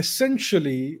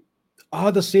essentially are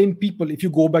the same people if you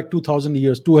go back 2,000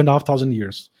 years, 2,500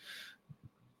 years.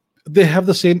 they have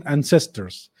the same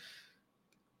ancestors.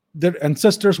 Their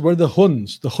ancestors were the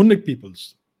Huns, the Hunnic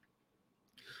peoples.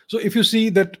 So if you see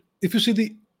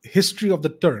the history of the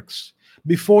Turks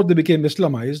before they became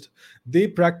Islamized, they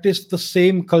practiced the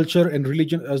same culture and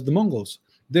religion as the Mongols.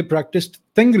 They practiced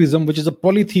Tengrism, which is a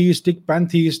polytheistic,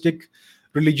 pantheistic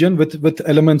religion with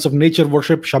elements of nature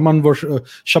worship,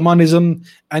 shamanism,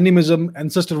 animism,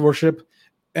 ancestor worship,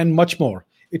 and much more.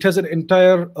 It has an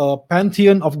entire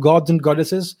pantheon of gods and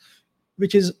goddesses,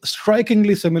 which is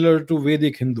strikingly similar to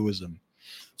Vedic Hinduism.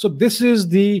 So this is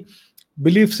the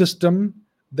belief system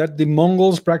that the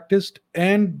Mongols practiced,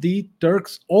 and the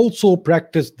Turks also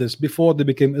practiced this before they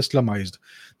became Islamized.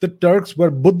 The Turks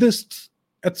were Buddhists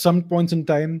at some points in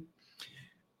time,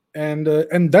 and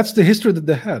that's the history that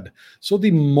they had. So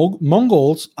the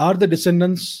Mongols are the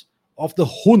descendants of the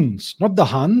Huns, not the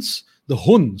Hans, the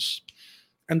Huns.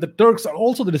 And the Turks are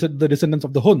also the descendants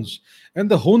of the Huns. And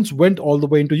the Huns went all the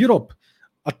way into Europe.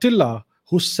 Attila,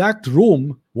 who sacked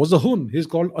Rome, was a Hun. He's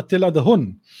called Attila the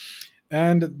Hun.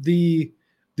 And the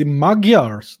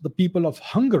Magyars, the people of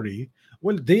Hungary,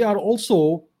 well, they are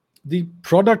also the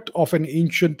product of an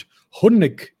ancient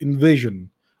Hunnic invasion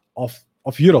of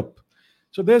Europe.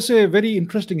 So there's a very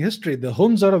interesting history. The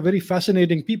Huns are a very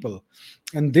fascinating people,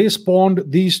 and they spawned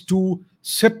these two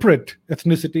separate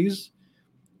ethnicities,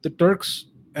 the Turks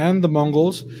and the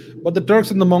Mongols. But the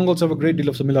Turks and the Mongols have a great deal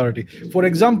of similarity. For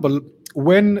example,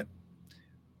 when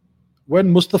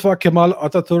Mustafa Kemal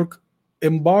Ataturk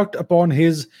embarked upon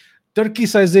his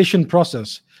Turkicization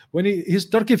process, his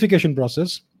Turkification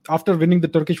process, after winning the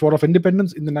Turkish War of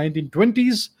Independence in the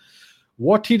 1920s,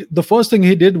 the first thing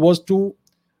he did was to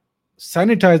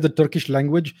sanitize the Turkish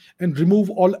language and remove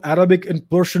all Arabic and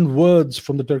Persian words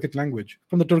from the Turkish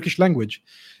language.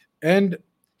 And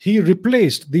he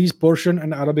replaced these Persian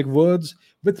and Arabic words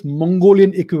with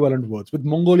Mongolian equivalent words, with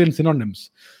Mongolian synonyms.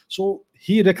 So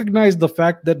he recognized the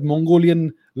fact that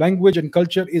Mongolian language and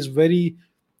culture is very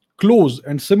close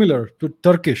and similar to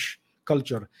Turkish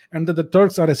culture, and that the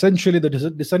Turks are essentially the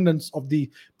descendants of the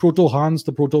Proto-Hans,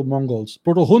 the Proto-Mongols,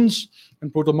 Proto-Huns,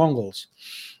 and Proto-Mongols.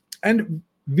 And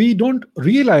we don't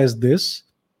realize this,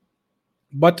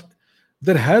 but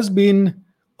there has been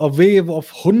a wave of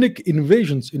Hunnic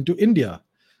invasions into India.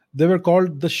 They were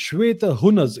called the Shweta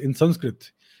Hunas in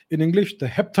Sanskrit. In English, the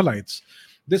Hephthalites.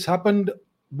 This happened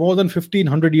more than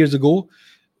 1500 years ago.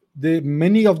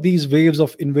 Many of these waves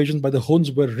of invasions by the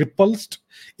Huns were repulsed.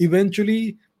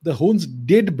 Eventually, the Huns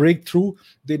did break through.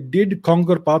 They did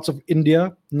conquer parts of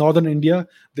India, northern India.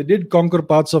 They did conquer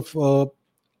parts of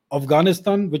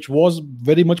Afghanistan, which was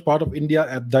very much part of India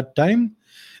at that time.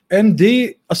 And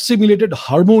they assimilated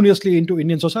harmoniously into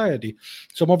Indian society.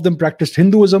 Some of them practiced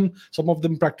Hinduism, some of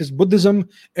them practiced Buddhism,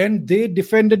 and they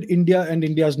defended India and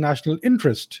India's national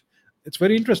interest. It's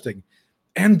very interesting.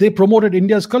 And they promoted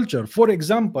India's culture. For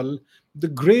example, the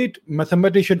great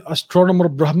mathematician, astronomer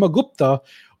Brahmagupta,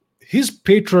 his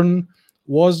patron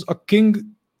was a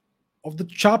king of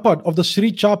the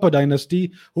Sri Chapa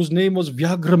dynasty, whose name was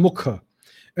Vyagramukha.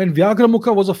 And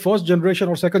Vyagramukha was a first generation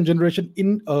or second generation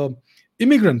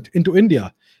immigrant into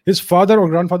India. His father or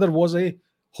grandfather was a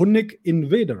Hunnic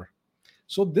invader.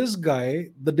 So this guy,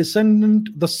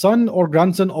 the son or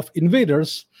grandson of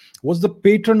invaders, was the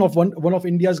patron of one of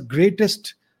India's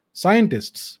greatest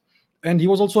scientists. And he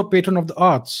was also a patron of the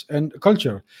arts and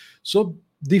culture. So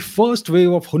the first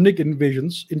wave of Hunnic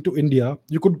invasions into India,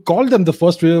 you could call them the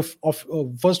first wave of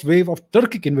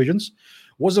Turkic invasions,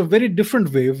 was a very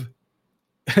different wave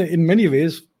in many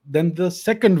ways than the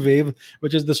second wave,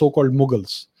 which is the so-called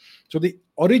Mughals. So the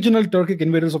original Turkic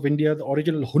invaders of India, the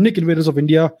original Hunnic invaders of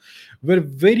India, were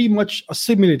very much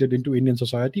assimilated into Indian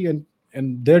society, and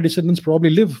their descendants probably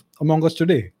live among us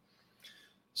today.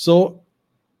 So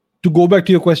to go back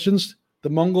to your questions, the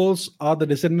Mongols are the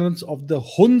descendants of the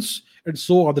Huns, and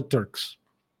so are the Turks.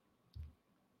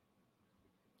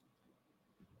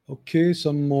 Okay,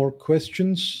 some more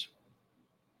questions.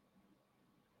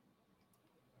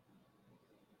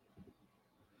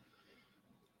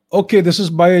 Okay, this is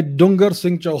by Dungar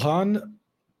Singh Chauhan.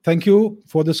 Thank you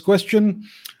for this question.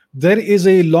 There is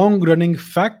a long-running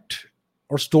fact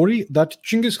or story that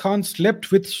Chinggis Khan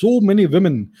slept with so many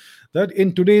women that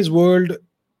in today's world,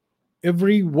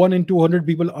 every 1 in 200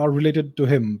 people are related to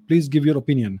him. Please give your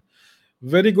opinion.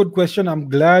 Very good question. I'm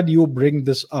glad you bring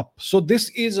this up. So this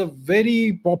is a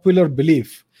very popular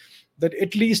belief that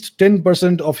at least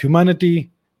 10% of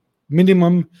humanity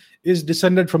minimum is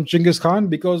descended from Chinggis Khan,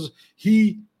 because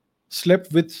he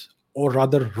slept with, or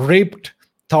rather raped,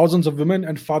 thousands of women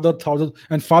and fathered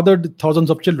thousands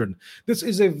of children. This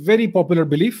is a very popular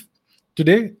belief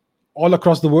today all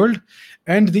across the world.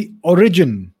 And the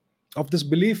origin of this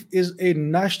belief is a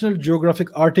National Geographic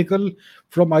article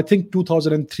from, I think,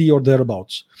 2003 or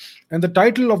thereabouts. And the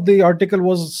title of the article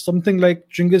was something like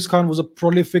Genghis Khan was a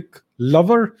prolific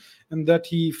lover and that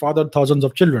he fathered thousands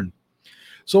of children.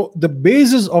 So the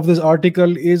basis of this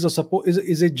article is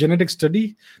a genetic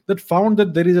study that found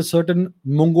that there is a certain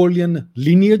Mongolian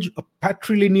lineage, a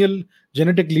patrilineal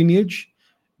genetic lineage,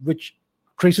 which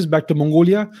traces back to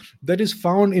Mongolia, that is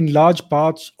found in large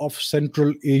parts of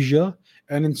Central Asia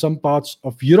and in some parts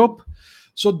of Europe.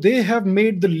 So they have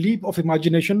made the leap of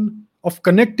imagination of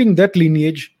connecting that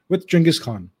lineage with Genghis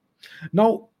Khan.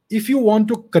 Now, if you want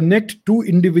to connect two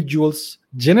individuals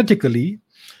genetically,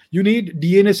 you need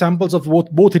DNA samples of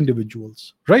both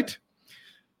individuals, right?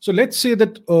 So let's say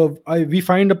that we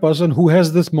find a person who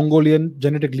has this Mongolian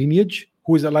genetic lineage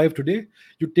who is alive today.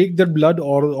 You take their blood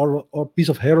or piece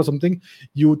of hair or something,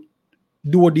 you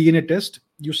do a DNA test,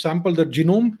 you sample their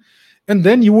genome, and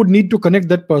then you would need to connect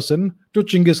that person to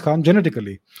Genghis Khan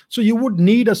genetically. So you would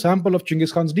need a sample of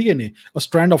Genghis Khan's DNA, a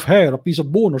strand of hair, a piece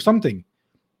of bone, or something.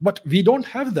 But we don't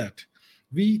have that.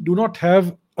 We do not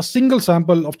have a single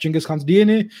sample of Genghis Khan's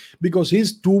DNA because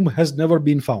his tomb has never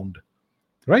been found,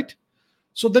 right?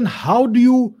 So then, how do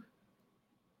you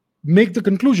make the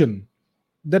conclusion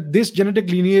that this genetic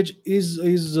lineage is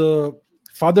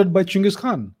fathered by Genghis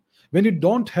Khan when you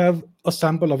don't have a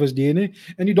sample of his DNA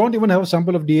and you don't even have a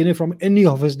sample of DNA from any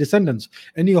of his descendants,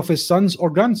 any of his sons or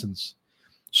grandsons?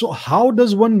 So how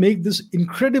does one make this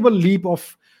incredible leap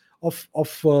of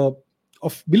of uh,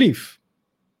 of belief?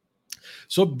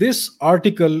 So this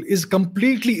article is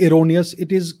completely erroneous.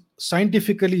 It is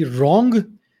scientifically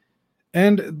wrong,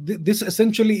 and this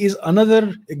essentially is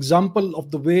another example of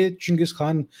the way Genghis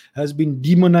Khan has been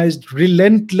demonized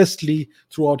relentlessly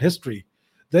throughout history.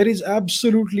 There is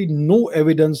absolutely no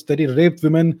evidence that he raped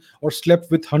women or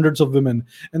slept with hundreds of women.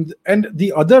 And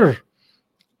the other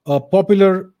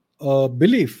popular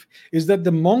belief is that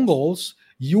the Mongols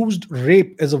used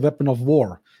rape as a weapon of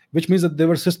war, which means that they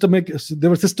were systematic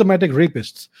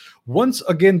rapists. Once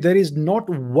again, there is not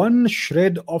one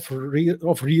shred of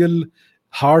real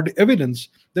hard evidence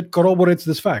that corroborates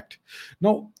this fact.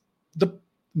 Now, the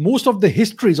most of the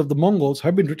histories of the Mongols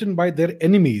have been written by their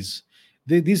enemies.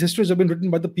 These histories have been written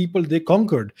by the people they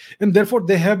conquered, and therefore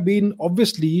they have been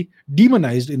obviously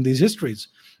demonized in these histories.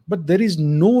 But there is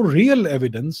no real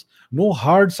evidence, no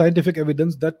hard scientific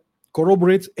evidence that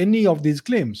corroborates any of these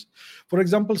claims. For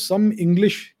example, some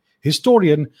English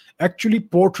historian actually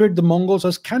portrayed the Mongols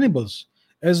as cannibals,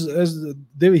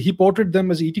 he portrayed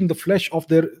them as eating the flesh of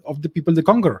the people they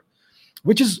conquer,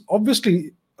 which is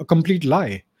obviously a complete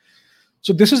lie.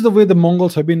 So this is the way the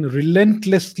Mongols have been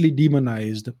relentlessly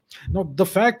demonized. Now, the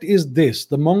fact is this: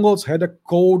 the Mongols had a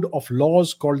code of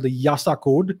laws called the Yasa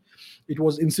Code. It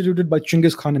was instituted by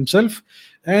Genghis Khan himself,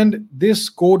 and this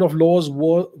code of laws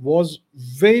was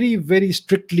very, very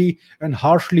strictly and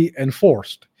harshly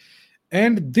enforced.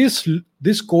 And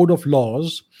this code of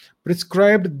laws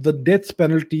prescribed the death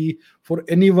penalty for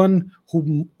anyone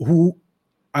who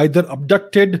either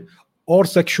abducted or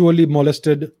sexually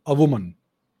molested a woman.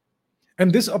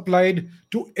 And this applied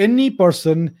to any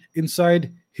person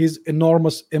inside his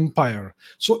enormous empire.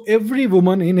 So every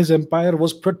woman in his empire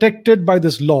was protected by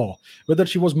this law, whether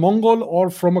she was Mongol or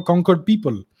from a conquered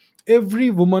people. Every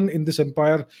woman in this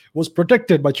empire was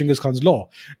protected by Genghis Khan's law.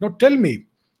 Now tell me,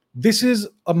 this is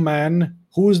a man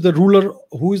who is the ruler,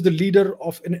 who is the leader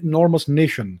of an enormous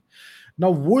nation. Now,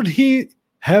 would he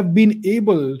have been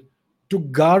able to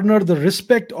garner the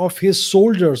respect of his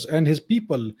soldiers and his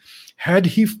people had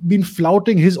he been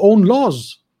flouting his own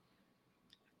laws?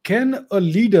 Can a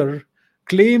leader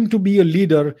claim to be a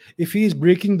leader if he is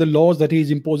breaking the laws that he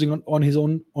is imposing on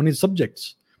his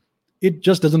subjects? It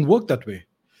just doesn't work that way.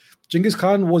 Genghis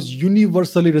Khan was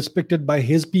universally respected by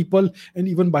his people and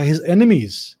even by his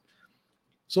enemies.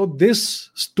 So this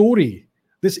story,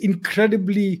 this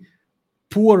incredibly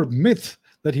poor myth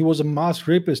that he was a mass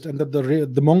rapist and that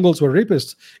the Mongols were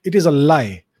rapists, it is a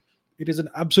lie. It is an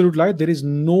absolute lie.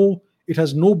 It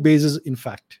has no basis in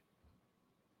fact.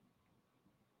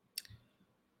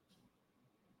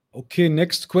 Okay,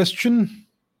 next question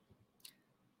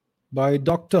by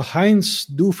Dr. Heinz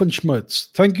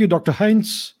Doofenshmirtz. Thank you, Dr.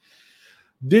 Heinz.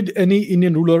 Did any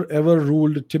Indian ruler ever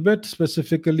rule Tibet,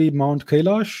 specifically Mount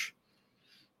Kailash?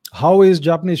 How is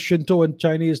Japanese Shinto and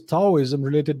Chinese Taoism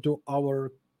related to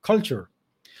our culture?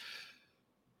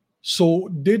 So,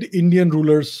 did Indian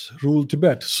rulers rule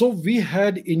Tibet? So, we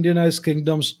had Indianized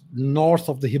kingdoms north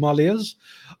of the Himalayas.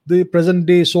 The present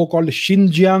day so called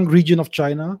Xinjiang region of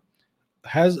China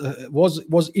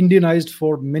was Indianized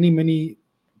for many, many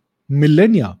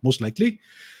millennia, most likely.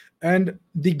 And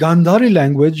the Gandhari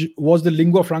language was the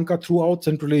lingua franca throughout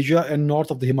Central Asia and north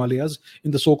of the Himalayas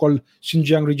in the so called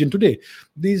Xinjiang region today.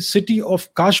 The city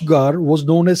of Kashgar was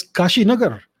known as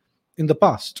Kashinagar in the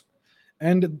past.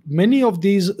 And many of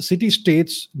these city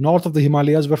states north of the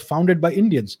Himalayas were founded by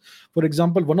Indians. For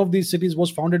example, one of these cities was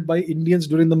founded by Indians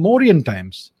during the Mauryan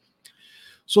times.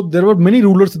 So there were many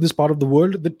rulers in this part of the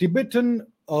world. The Tibetan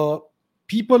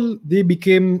people, they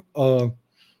became a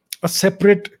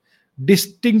separate,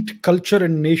 distinct culture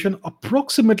and nation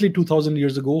approximately 2000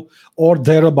 years ago or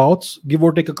thereabouts, give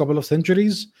or take a couple of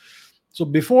centuries. So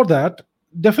before that,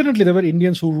 definitely there were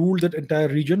Indians who ruled that entire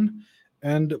region.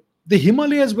 And the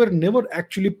Himalayas were never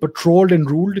actually patrolled and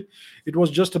ruled. It was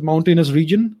just a mountainous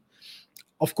region.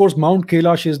 Of course, Mount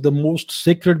Kailash is the most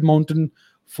sacred mountain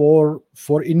for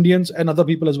Indians and other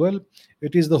people as well.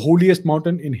 It is the holiest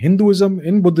mountain in Hinduism,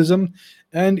 in Buddhism,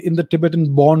 and in the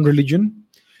Tibetan Bon religion.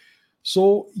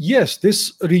 So yes,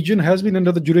 this region has been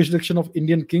under the jurisdiction of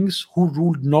Indian kings who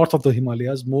ruled north of the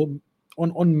Himalayas more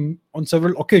on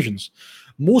several occasions.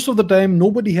 Most of the time,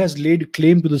 nobody has laid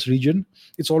claim to this region.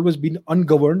 It's always been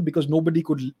ungoverned because nobody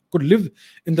could live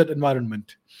in that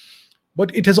environment.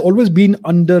 But it has always been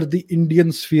under the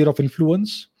Indian sphere of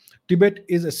influence. Tibet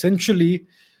is essentially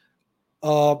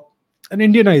uh, an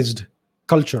Indianized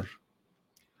culture.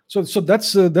 So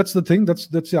that's the thing. That's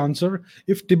the answer.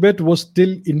 If Tibet was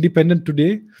still independent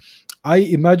today, I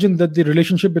imagine that the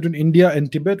relationship between India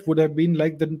and Tibet would have been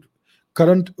like the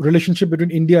current relationship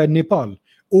between India and Nepal: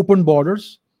 open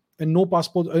borders and no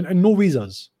passports and no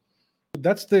visas.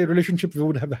 That's the relationship we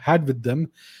would have had with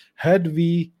them had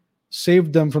we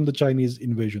saved them from the Chinese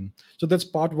invasion. So that's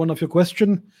part one of your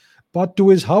question. Part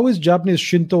two is, how is Japanese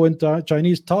Shinto and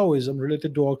Chinese Taoism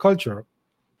related to our culture?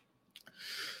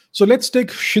 So let's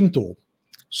take Shinto.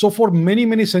 So for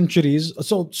many centuries,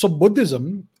 so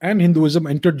Buddhism and Hinduism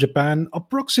entered Japan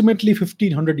approximately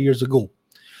 1500 years ago.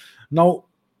 Now,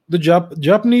 the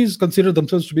Japanese consider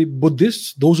themselves to be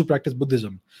Buddhists, those who practice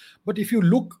Buddhism. But if you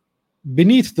look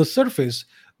beneath the surface,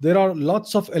 there are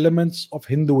lots of elements of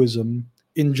Hinduism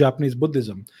in Japanese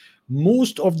Buddhism.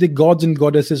 Most of the gods and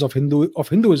goddesses of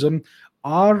Hinduism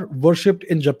are worshipped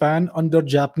in Japan under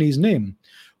Japanese name.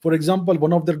 For example,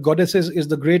 one of their goddesses is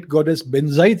the great goddess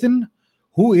Benzaiten,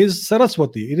 who is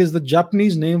Saraswati. It is the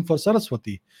Japanese name for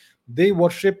Saraswati. They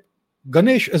worship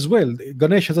Ganesh as well.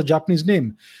 Ganesh has a Japanese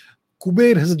name.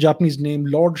 Kuber has a Japanese name.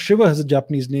 Lord Shiva has a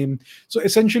Japanese name. So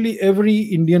essentially, every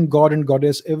Indian god and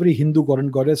goddess, every Hindu god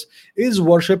and goddess is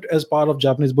worshipped as part of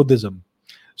Japanese Buddhism.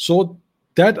 So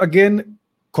that again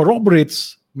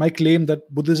corroborates my claim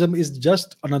that Buddhism is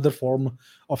just another form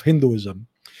of Hinduism.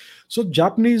 So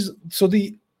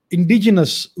the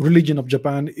indigenous religion of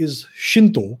Japan is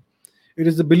Shinto. It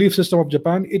is the belief system of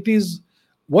Japan. It is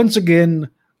once again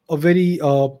a very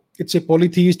it's a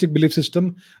polytheistic belief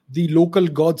system. The local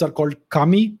gods are called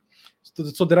kami.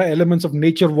 So there are elements of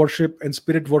nature worship and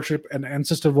spirit worship and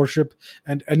ancestor worship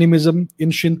and animism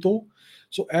in Shinto.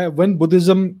 So when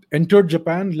Buddhism entered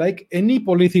Japan, like any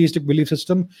polytheistic belief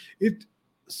system, it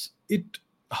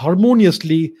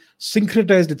harmoniously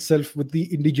syncretized itself with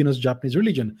the indigenous Japanese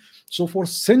religion. So for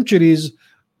centuries,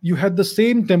 you had the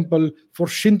same temple for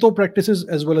Shinto practices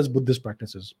as well as Buddhist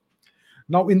practices.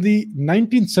 Now, in the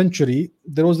 19th century,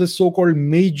 there was this so-called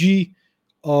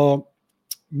uh,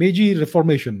 Meiji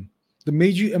Reformation. The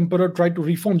Meiji emperor tried to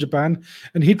reform Japan,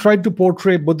 and he tried to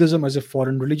portray Buddhism as a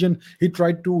foreign religion. He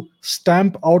tried to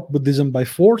stamp out Buddhism by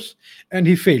force, and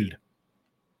he failed.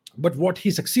 But what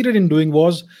he succeeded in doing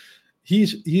was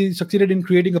he succeeded in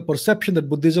creating a perception that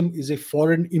Buddhism is a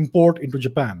foreign import into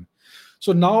Japan.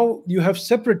 So now you have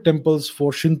separate temples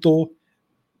for Shinto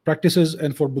practices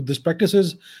and for Buddhist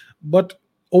practices, but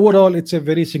overall it's a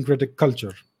very syncretic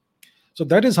culture. So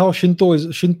that is how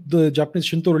the Japanese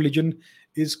Shinto religion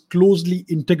is closely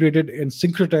integrated and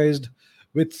syncretized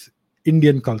with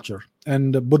Indian culture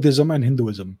and Buddhism and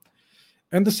Hinduism.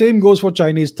 And the same goes for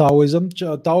Chinese Taoism.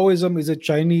 Taoism is a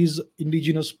Chinese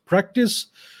indigenous practice,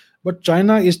 but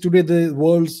China is today the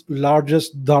world's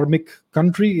largest dharmic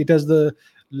country. It has the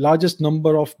largest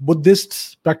number of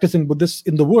Buddhists, practicing Buddhists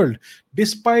in the world,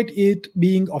 despite it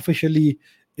being officially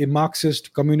a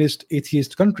Marxist, communist,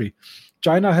 atheist country.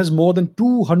 China has more than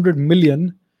 200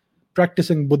 million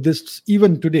practicing Buddhists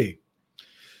even today.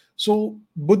 So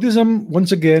Buddhism,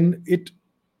 once again, it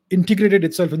integrated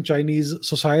itself in Chinese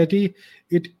society.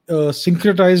 It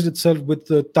syncretized itself with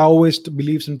the Taoist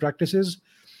beliefs and practices.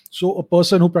 So a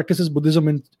person who practices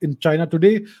Buddhism in China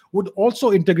today would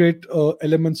also integrate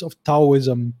elements of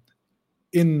Taoism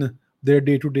in their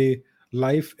day-to-day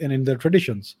life and in their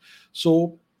traditions.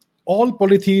 So all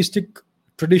polytheistic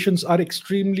traditions are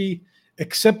extremely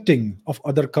accepting of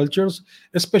other cultures,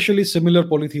 especially similar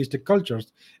polytheistic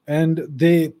cultures, and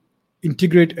they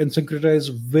integrate and syncretize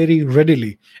very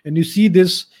readily. And you see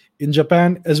this in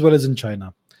Japan as well as in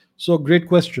China. So, great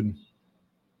question.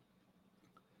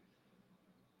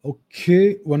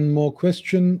 Okay, one more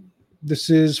question. This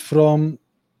is from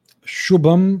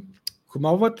Shubham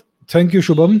Kumawat. Thank you,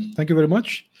 Shubham. Thank you very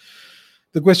much.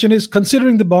 The question is,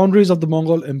 considering the boundaries of the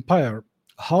Mongol Empire,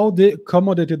 how they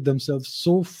accommodated themselves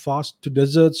so fast to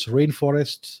deserts,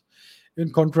 rainforests,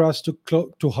 in contrast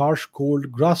to harsh,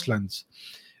 cold grasslands.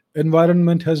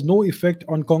 Environment has no effect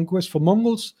on conquest for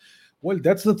Mongols. Well,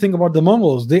 that's the thing about the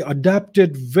Mongols. They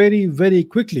adapted very, very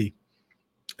quickly.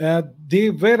 They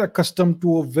were accustomed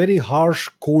to a very harsh,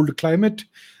 cold climate.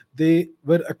 They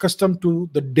were accustomed to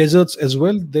the deserts as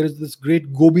well. There is this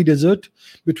great Gobi Desert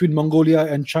between Mongolia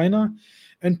and China.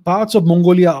 And parts of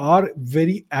Mongolia are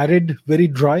very arid, very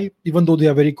dry, even though they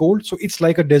are very cold. So it's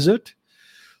like a desert.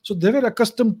 So they were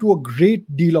accustomed to a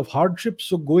great deal of hardship.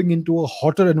 So going into a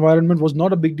hotter environment was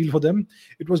not a big deal for them.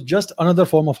 It was just another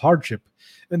form of hardship.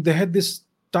 And they had this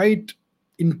tight,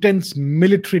 intense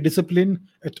military discipline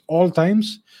at all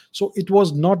times. So it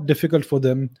was not difficult for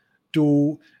them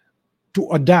to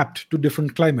adapt to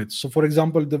different climates. So, for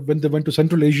example, when they went to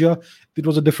Central Asia, it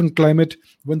was a different climate.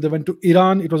 When they went to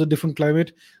Iran, it was a different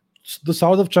climate. The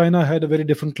south of China had a very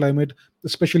different climate,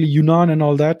 especially Yunnan and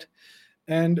all that.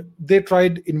 And they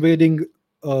tried invading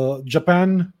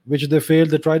Japan, which they failed.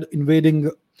 They tried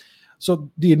invading. So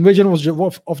the invasion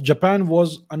of Japan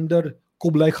was under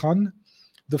Kublai Khan,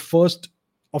 the first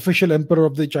official emperor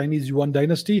of the Chinese Yuan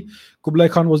dynasty. Kublai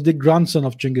Khan was the grandson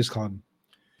of Genghis Khan.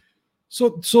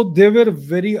 So they were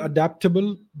very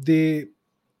adaptable. They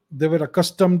were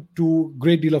accustomed to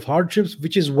great deal of hardships,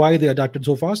 which is why they adapted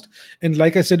so fast. And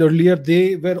like I said earlier,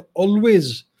 they were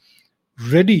always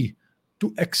ready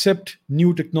to accept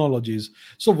new technologies.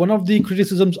 So one of the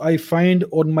criticisms I find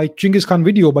on my Genghis Khan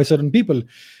video by certain people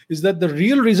is that the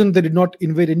real reason they did not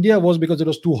invade India was because it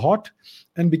was too hot,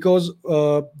 and because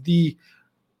the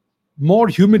more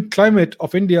humid climate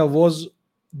of India was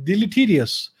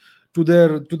deleterious to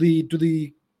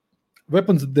the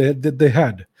weapons that they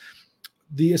had,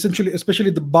 the essentially especially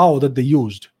the bow that they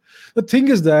used. The thing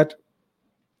is that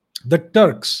the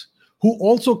Turks, who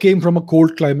also came from a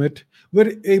cold climate,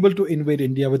 were able to invade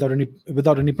India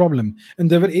without any problem, and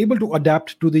they were able to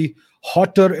adapt to the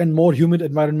hotter and more humid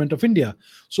environment of India.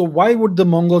 So why would the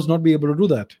Mongols not be able to do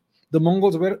that? The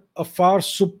Mongols were a far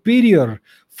superior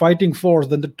fighting force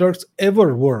than the Turks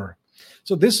ever were.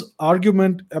 So this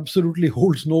argument absolutely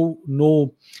holds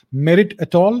no merit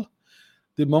at all.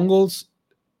 The Mongols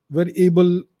were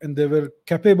able and they were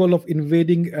capable of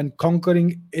invading and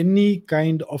conquering any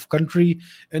kind of country,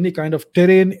 any kind of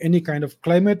terrain, any kind of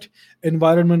climate,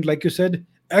 environment, like you said,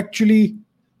 actually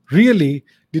really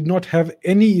did not have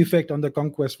any effect on the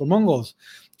conquest for Mongols.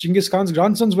 Genghis Khan's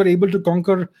grandsons were able to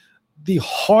conquer the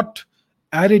hot,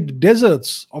 arid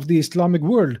deserts of the Islamic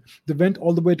world. They went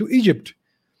all the way to Egypt.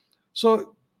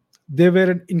 So they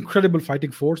were an incredible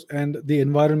fighting force, and the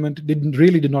environment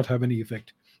did not have any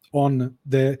effect on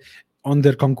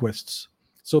their conquests.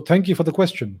 So thank you for the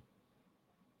question.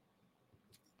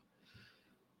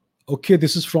 Okay,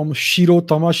 this is from Shiro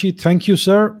Tamashi. Thank you,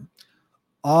 sir.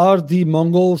 Are the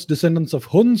Mongols descendants of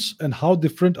Huns, and how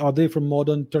different are they from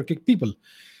modern Turkic people?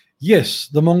 Yes,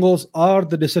 the Mongols are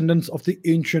the descendants of the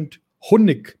ancient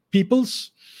Hunnic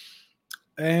peoples,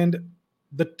 and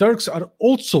the Turks are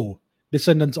also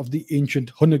descendants of the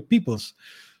ancient Hunnic peoples.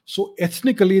 So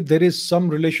ethnically, there is some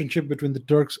relationship between the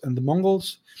Turks and the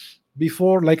Mongols.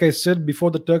 Before, like I said, before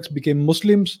the Turks became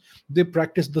Muslims, they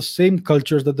practiced the same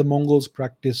cultures that the Mongols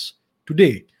practice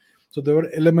today. So there were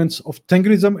elements of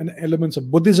Tengrism and elements of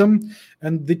Buddhism,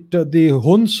 and the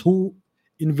Huns who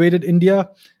invaded India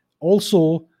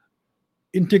also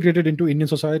integrated into Indian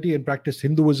society and practiced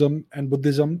Hinduism and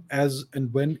Buddhism as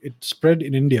and when it spread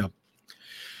in India.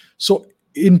 So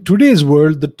in today's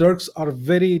world, the Turks are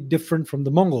very different from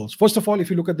the Mongols. First of all, if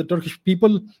you look at the Turkish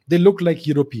people, they look like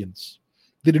Europeans.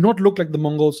 They do not look like the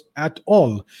Mongols at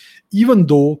all, even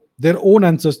though their own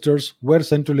ancestors were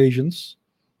Central Asians,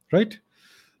 right?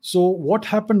 So what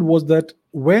happened was that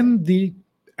when the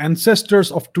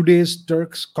ancestors of today's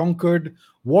Turks conquered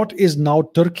what is now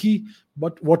Turkey,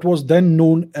 but what was then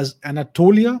known as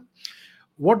Anatolia,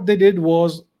 what they did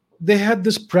was they had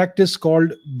this practice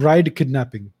called bride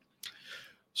kidnapping.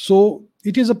 So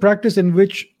it is a practice in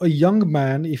which a young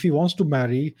man, if he wants to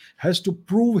marry, has to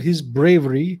prove his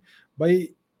bravery by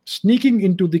sneaking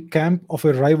into the camp of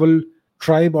a rival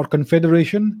tribe or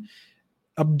confederation,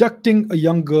 abducting a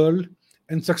young girl,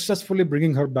 and successfully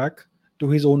bringing her back to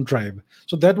his own tribe.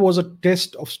 So that was a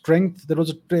test of strength. That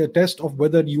was a test of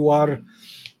whether you are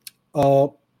uh,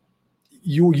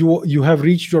 you have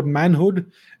reached your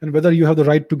manhood, and whether you have the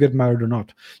right to get married or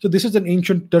not. So this is an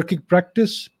ancient Turkic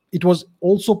practice. It was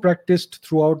also practiced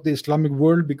throughout the Islamic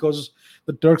world, because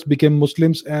the Turks became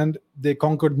Muslims and they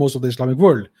conquered most of the Islamic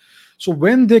world. So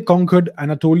when they conquered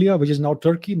Anatolia, which is now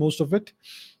Turkey, most of it,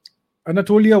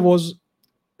 Anatolia was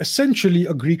essentially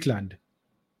a Greek land.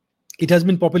 It has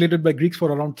been populated by Greeks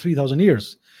for around 3,000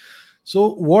 years.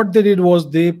 So what they did was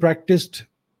they practiced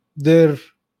their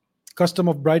custom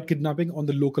of bride kidnapping on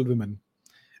the local women.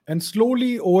 And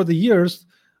slowly over the years,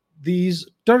 these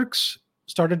Turks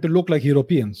started to look like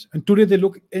Europeans. And today they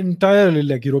look entirely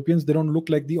like Europeans. They don't look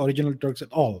like the original Turks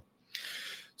at all.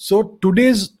 So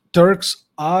today's Turks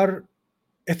are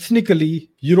ethnically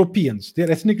Europeans.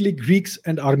 They're ethnically Greeks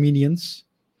and Armenians,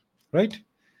 right?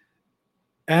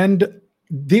 And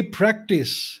they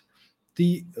practice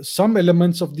the some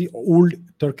elements of the old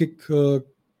Turkic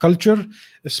culture,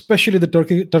 especially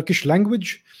the Turkish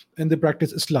language, and they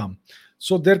practice Islam.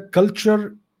 So their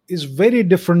culture is very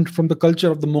different from the culture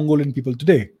of the Mongolian people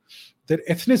today. Their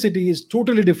ethnicity is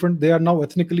totally different. They are now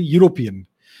ethnically European,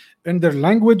 and their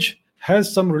language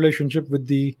has some relationship with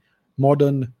the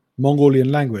modern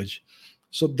Mongolian language.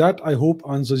 So that, I hope,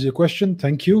 answers your question.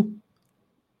 Thank you.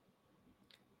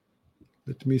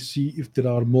 Let me see if there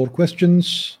are more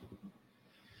questions.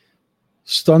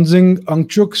 Stanzing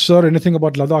Angchuk, sir, anything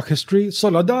about Ladakh history? So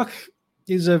Ladakh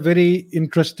is a very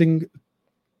interesting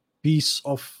piece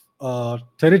of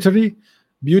territory.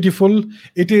 Beautiful.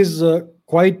 It is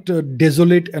quite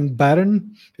desolate and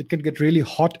barren. It can get really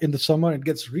hot in the summer. It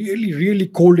gets really, really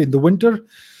cold in the winter.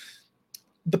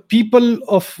 The people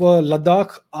of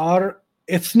Ladakh are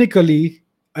ethnically,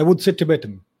 I would say,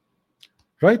 Tibetan,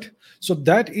 right? So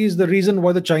that is the reason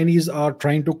why the Chinese are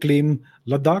trying to claim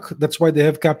Ladakh. That's why they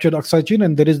have captured Aksai Chin,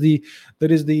 and there is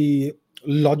the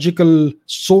logical,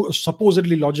 so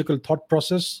supposedly logical thought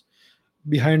process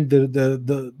behind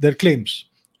their claims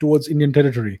towards Indian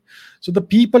territory. So the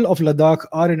people of Ladakh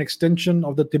are an extension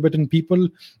of the Tibetan people.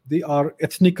 They are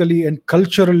ethnically and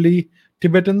culturally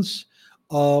Tibetans.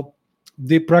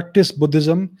 They practice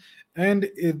Buddhism, and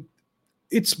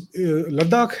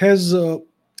Ladakh has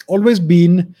always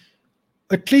been,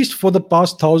 at least for the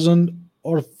past 1,000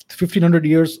 or 1,500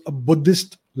 years, a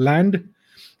Buddhist land.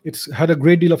 It's had a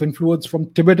great deal of influence from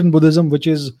Tibetan Buddhism, which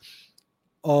is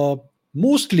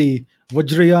mostly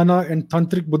Vajrayana and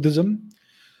Tantric Buddhism.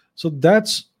 So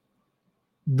that's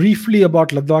briefly about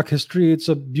Ladakh history. It's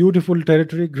a beautiful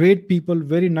territory, great people,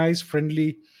 very nice,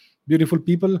 friendly, beautiful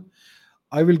people.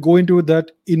 I will go into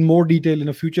that in more detail in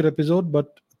a future episode,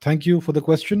 but thank you for the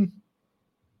question.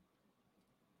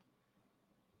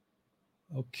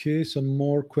 Okay, some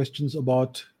more questions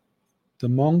about the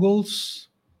Mongols.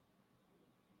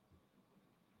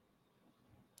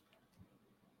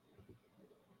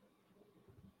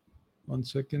 One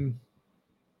second.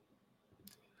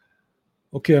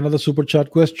 Okay, another super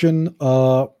chat question.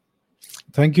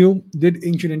 Thank you. Did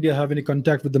ancient India have any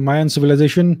contact with the Mayan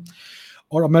civilization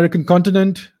or American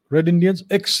continent, Red Indians?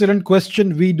 Excellent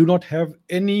question. We do not have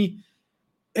any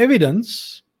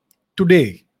evidence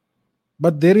today,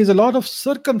 but there is a lot of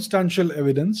circumstantial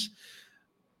evidence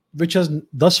which has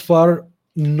thus far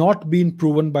not been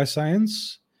proven by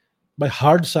science, by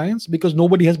hard science, because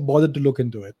nobody has bothered to look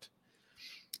into it.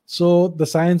 So the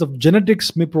science of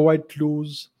genetics may provide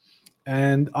clues,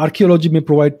 and archaeology may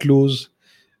provide clues.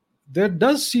 There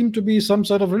does seem to be some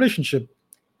sort of relationship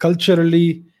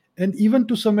culturally and even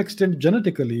to some extent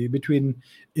genetically between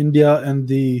India and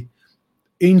the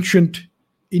ancient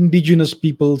indigenous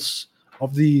peoples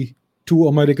of the two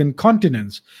American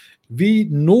continents. We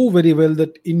know very well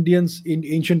that Indians in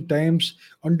ancient times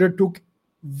undertook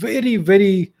very,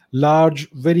 very large,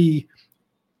 very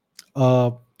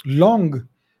long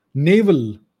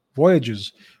naval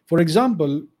voyages. For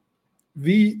example,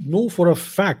 we know for a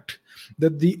fact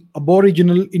that the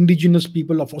Aboriginal indigenous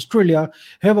people of Australia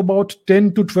have about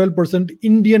 10 to 12%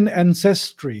 Indian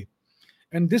ancestry.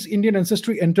 And this Indian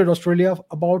ancestry entered Australia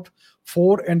about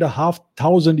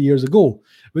 4,500 years ago,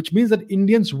 which means that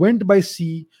Indians went by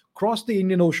sea, crossed the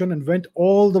Indian Ocean, and went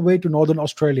all the way to northern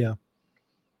Australia.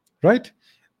 Right?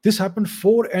 This happened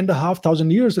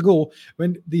 4,500 years ago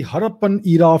when the Harappan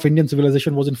era of Indian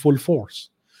civilization was in full force.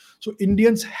 So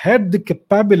Indians had the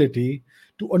capability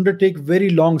to undertake very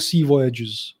long sea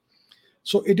voyages.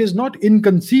 So it is not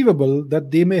inconceivable that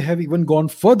they may have even gone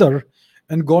further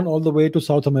and gone all the way to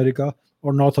South America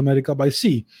or North America by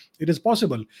sea. It is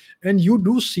possible. And you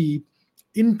do see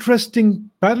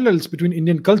interesting parallels between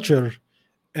Indian culture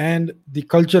and the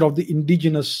culture of the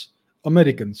indigenous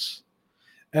Americans.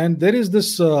 And there is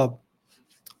this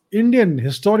Indian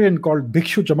historian called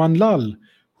Bhikshu Chaman Lal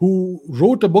who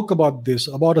wrote a book about this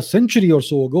about a century or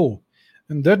so ago.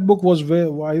 And that book was where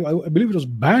I believe it was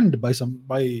banned by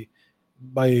the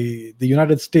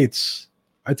United States.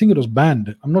 I think it was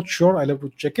banned. I'm not sure. I'll have to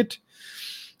check it.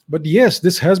 But yes,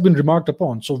 this has been remarked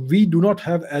upon. So we do not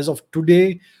have, as of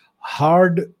today,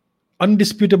 hard,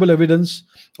 undisputable evidence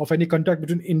of any contact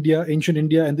between ancient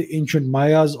India, and the ancient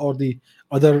Mayas or the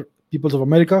other peoples of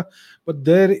America. But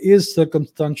there is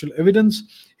circumstantial evidence.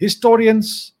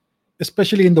 Historians,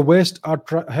 especially in the West,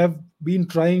 have been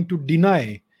trying to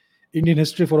deny Indian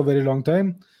history for a very long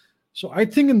time. So I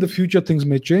think in the future things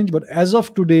may change, but as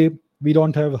of today, we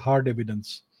don't have hard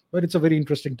evidence. But it's a very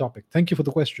interesting topic. Thank you for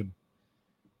the question.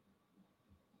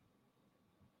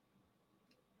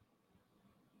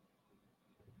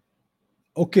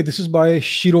 Okay, this is by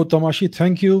Shiro Tamashi.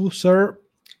 Thank you, sir.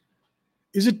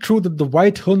 Is it true that the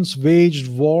White Huns waged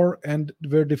war and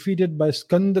were defeated by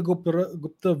Skandagupta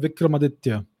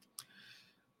Vikramaditya?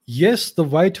 Yes, the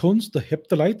White Huns, the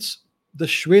Hephthalites, the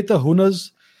Shweta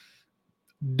Hunas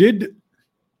did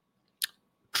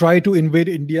try to invade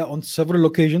India on several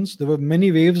occasions. There were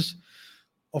many waves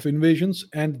of invasions,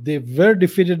 and they were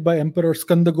defeated by Emperor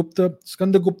Skandagupta.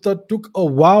 Skandagupta took a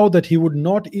vow that he would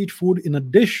not eat food in a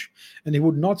dish and he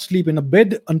would not sleep in a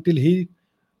bed until he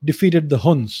defeated the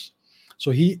Huns.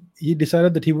 So he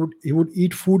decided that he would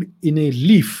eat food in a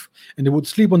leaf and he would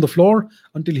sleep on the floor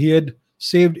until he had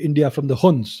saved India from the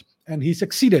Huns. And he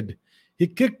succeeded. He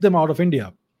kicked them out of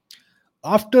India.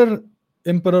 After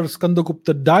Emperor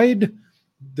Skandagupta died,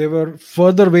 there were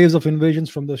further waves of invasions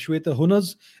from the Shweta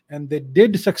Hunas, and they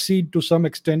did succeed to some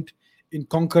extent in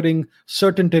conquering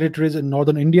certain territories in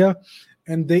northern India.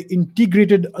 And they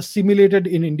assimilated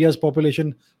in India's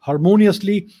population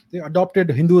harmoniously. They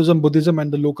adopted Hinduism, Buddhism,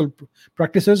 and the local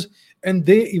practices, and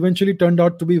they eventually turned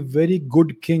out to be very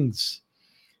good kings.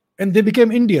 And they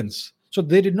became Indians. So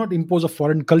they did not impose a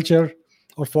foreign culture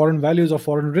or foreign values or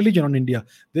foreign religion on India.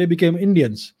 They became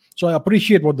Indians. So I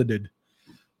appreciate what they did.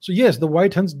 So yes, the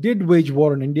White Huns did wage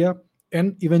war in India,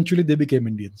 and eventually they became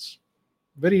Indians.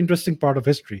 Very interesting part of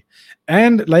history.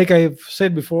 And like I've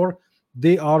said before,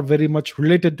 they are very much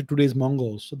related to today's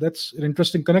Mongols. So that's an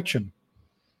interesting connection.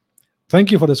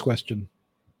 Thank you for this question.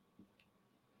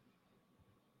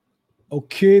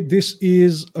 Okay, this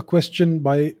is a question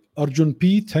by Arjun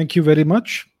P. Thank you very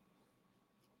much.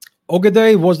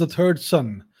 Ogedai was the third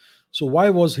son. So why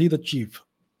was he the chief?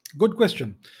 Good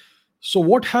question. So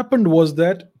what happened was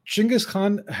that Chinggis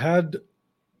Khan had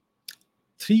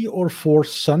 3 or 4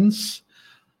 sons.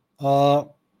 The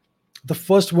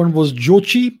first one was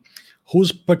Jochi,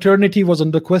 whose paternity was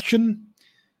under question.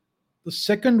 The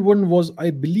second one was,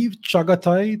 I believe,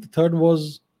 Chagatai. The third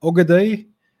was Ogedai.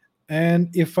 And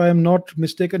if I am not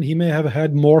mistaken, he may have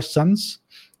had more sons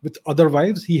with other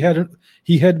wives. He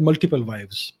had multiple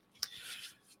wives.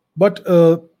 But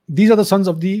these are the sons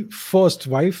of the first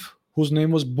wife, whose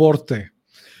name was Borte.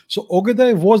 So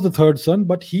Ogedai was the third son,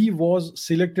 but he was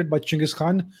selected by Chinggis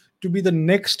Khan to be the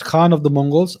next Khan of the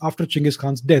Mongols after Chinggis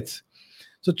Khan's death.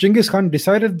 So Chinggis Khan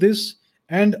decided this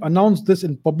and announced this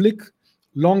in public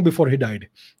long before he died,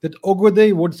 that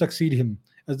Ogedai would succeed him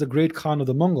as the great Khan of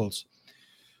the Mongols.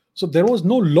 So there was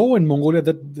no law in Mongolia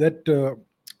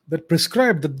that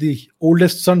prescribed that the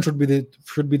oldest son should be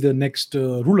the next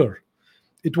ruler.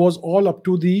 It was all up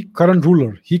to the current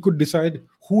ruler. He could decide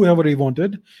whoever he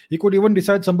wanted. He could even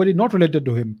decide somebody not related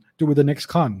to him to be the next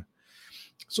Khan.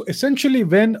 So essentially,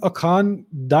 when a Khan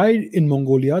died in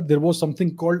Mongolia, there was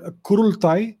something called a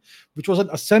Kurultai, which was an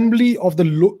assembly of the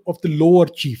lower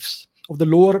chiefs, of the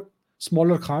lower,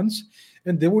 smaller Khans,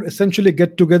 and they would essentially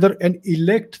get together and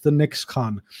elect the next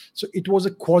Khan. So it was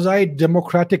a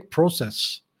quasi-democratic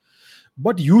process.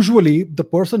 But usually, the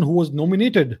person who was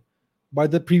nominated by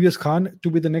the previous Khan to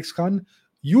be the next Khan,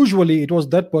 usually it was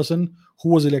that person who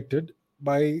was elected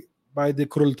by the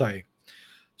Kurultai.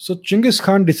 So Chinggis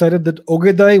Khan decided that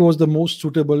Ogedai was the most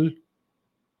suitable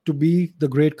to be the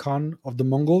great Khan of the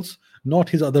Mongols, not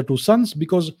his other 2 sons,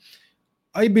 because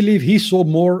I believe he saw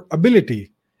more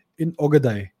ability in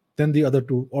Ogedai than the other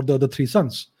 2 or the other 3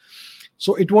 sons.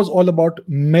 So it was all about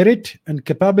merit and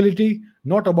capability,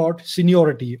 not about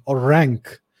seniority or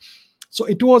rank. So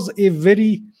it was a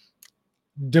very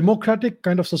democratic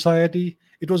kind of society.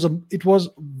 It was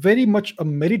very much a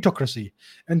meritocracy,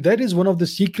 and that is one of the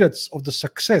secrets of the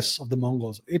success of the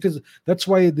Mongols. That's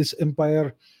why this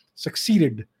empire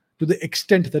succeeded to the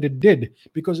extent that it did,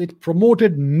 because it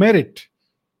promoted merit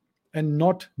and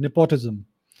not nepotism.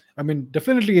 I mean,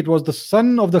 definitely it was the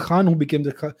son of the Khan who became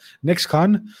the next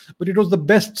Khan, but it was the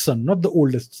best son, not the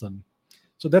oldest son.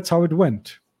 So that's how it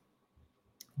went.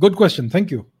 Good question.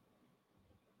 Thank you.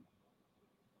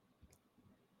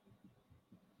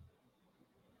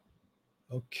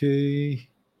 Okay.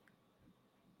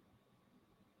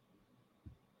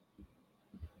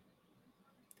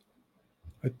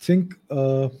 I think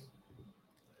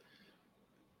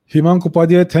Himank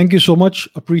Upadhyay, thank you so much.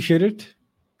 Appreciate it.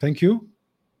 Thank you.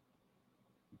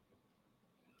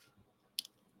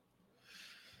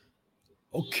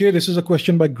 Okay, this is a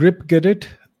question by Grip. Get it?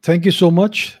 Thank you so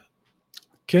much.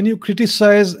 Can you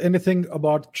criticize anything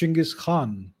about Chinggis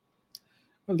Khan?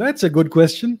 Well, that's a good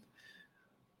question.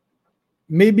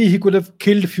 Maybe he could have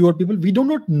killed fewer people. We do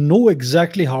not know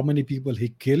exactly how many people he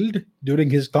killed during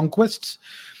his conquests.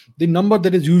 The number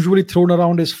that is usually thrown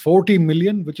around is 40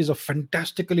 million, which is a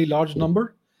fantastically large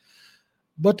number.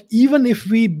 But even if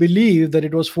we believe that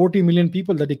it was 40 million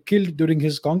people that he killed during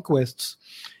his conquests,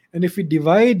 and if we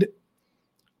divide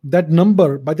that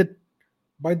number by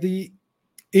the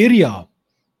area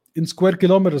in square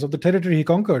kilometers of the territory he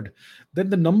conquered, then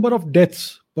the number of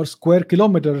deaths per square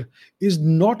kilometer is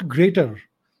not greater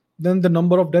than the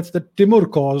number of deaths that Timur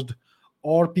caused,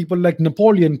 or people like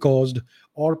Napoleon caused,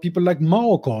 or people like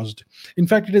Mao caused. In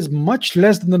fact, it is much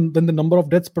less than the number of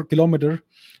deaths per kilometer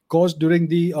caused during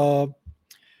the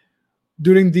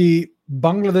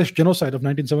Bangladesh genocide of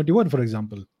 1971, for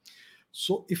example.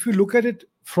 So, if you look at it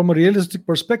from a realistic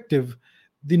perspective,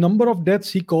 the number of deaths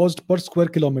he caused per square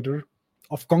kilometer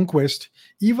of conquest,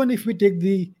 even if we take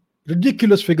the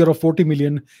ridiculous figure of 40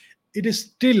 million, it is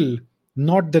still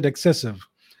not that excessive.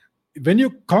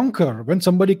 When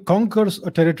somebody conquers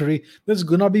a territory, there's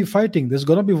gonna be fighting, there's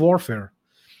gonna be warfare.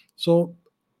 So,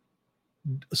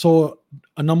 so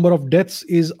a number of deaths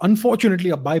is unfortunately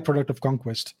a byproduct of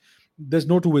conquest. There's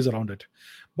no two ways around it.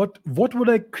 But what would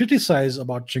I criticize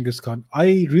about Genghis Khan?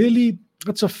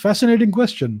 That's a fascinating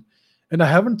question, and I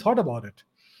haven't thought about it.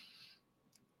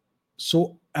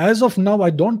 So as of now, I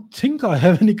don't think I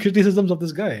have any criticisms of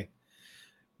this guy.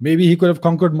 Maybe he could have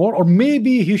conquered more, or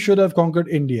maybe he should have conquered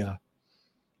India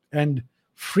and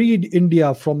freed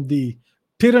India from the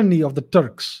tyranny of the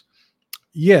Turks.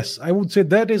 Yes, I would say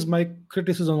that is my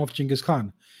criticism of Genghis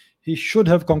Khan. He should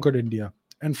have conquered India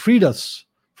and freed us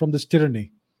from this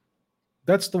tyranny.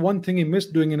 That's the one thing he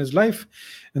missed doing in his life,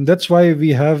 and that's why we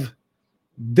have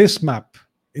this map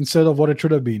instead of what it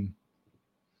should have been.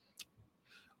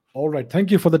 All right,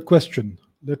 thank you for that question.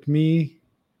 Let me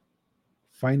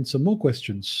find some more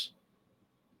questions.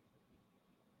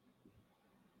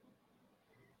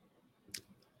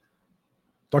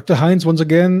 Dr. Heinz, once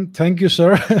again, thank you,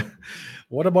 sir.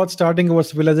 What about starting our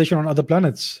civilization on other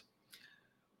planets?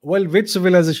 Well, which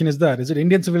civilization is that? Is it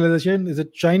Indian civilization? Is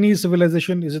it Chinese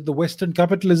civilization? Is it the Western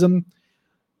capitalism?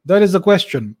 That is the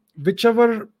question.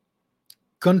 Whichever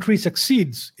country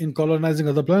succeeds in colonizing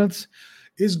other planets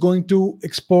is going to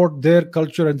export their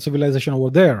culture and civilization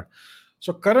over there.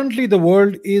 So currently, the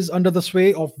world is under the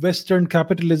sway of Western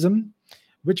capitalism,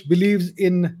 which believes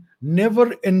in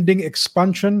never ending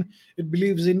expansion. It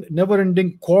believes in never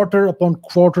ending quarter upon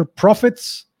quarter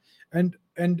profits and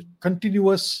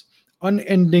continuous,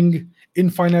 unending,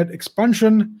 infinite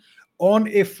expansion on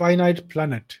a finite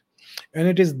planet. And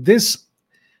it is this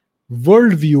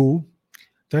worldview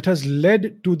that has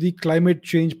led to the climate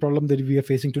change problem that we are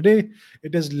facing today.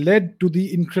 It has led to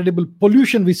the incredible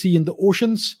pollution we see in the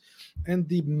oceans and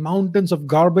the mountains of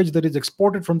garbage that is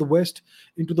exported from the West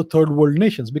into the third world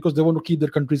nations because they want to keep their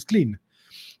countries clean.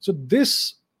 So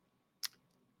this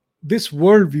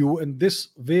worldview and this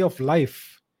way of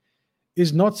life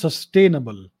is not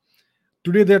sustainable.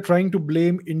 Today they're trying to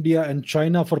blame India and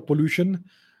China for pollution.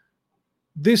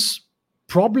 This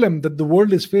problem that the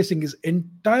world is facing is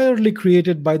entirely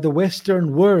created by the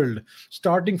Western world,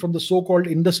 starting from the so-called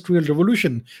Industrial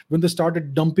Revolution, when they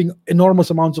started dumping enormous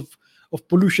amounts of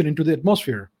pollution into the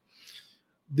atmosphere.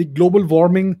 The global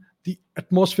warming, the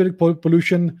atmospheric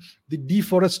pollution, the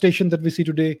deforestation that we see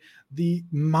today, the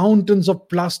mountains of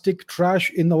plastic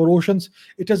trash in our oceans,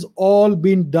 it has all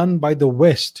been done by the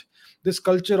West. This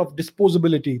culture of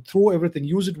disposability, throw everything,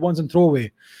 use it once and throw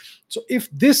away. So if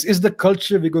this is the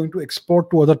culture we're going to export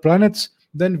to other planets,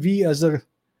 then we as a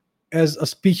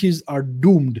species are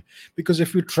doomed. Because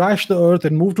if we trash the Earth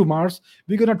and move to Mars,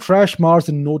 we're going to trash Mars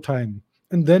in no time.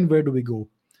 And then where do we go?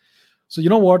 So you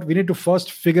know what? We need to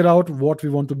first figure out what we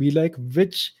want to be like.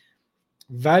 Which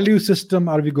value system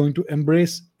are we going to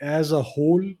embrace as a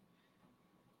whole?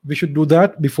 We should do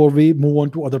that before we move on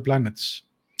to other planets.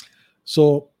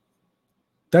 So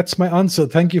that's my answer.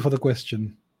 Thank you for the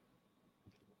question.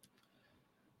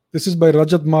 This is by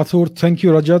Rajat Mathur. Thank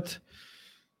you, Rajat.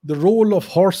 The role of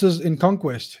horses in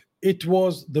conquest. It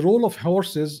was the role of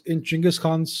horses in Genghis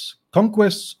Khan's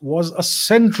conquests was a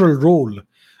central role.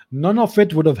 None of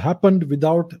it would have happened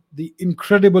without the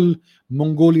incredible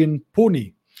Mongolian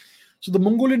pony. So, the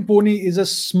Mongolian pony is a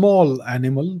small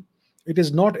animal. It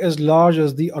is not as large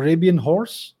as the Arabian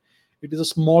horse. It is a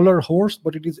smaller horse,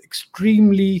 but it is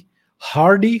extremely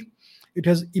hardy. It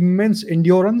has immense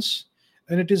endurance,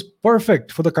 and it is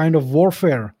perfect for the kind of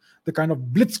warfare, the kind of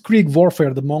blitzkrieg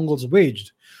warfare the Mongols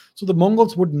waged. So, the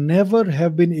Mongols would never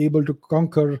have been able to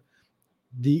conquer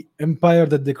the empire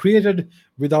that they created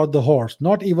without the horse,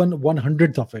 not even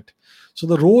 1/100th of it. So,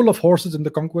 the role of horses in the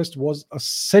conquest was a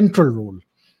central role.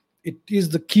 It is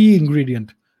the key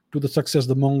ingredient to the success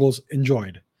the Mongols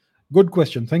enjoyed. Good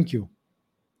question. Thank you.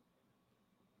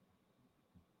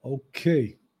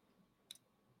 Okay.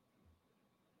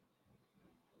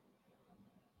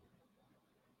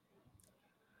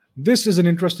 This is an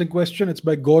interesting question. It's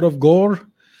by Gaurav Gore.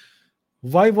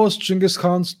 Why was Chinggis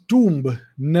Khan's tomb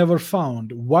never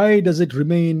found? Why does it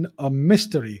remain a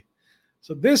mystery?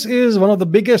 So, this is one of the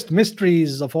biggest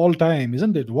mysteries of all time,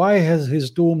 isn't it? Why has his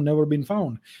tomb never been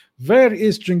found? Where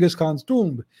is Chinggis Khan's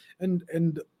tomb?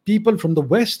 And people from the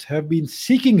West have been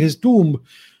seeking his tomb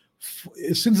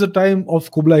since the time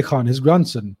of Kublai Khan, his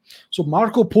grandson. So,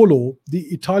 Marco Polo, the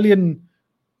Italian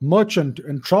merchant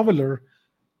and traveler,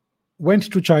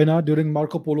 went to China during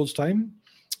Marco Polo's time.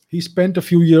 He spent a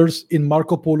few years in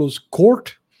Marco Polo's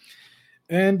court,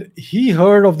 and he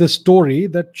heard of this story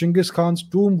that Genghis Khan's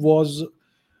tomb was.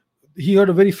 He heard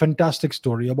a very fantastic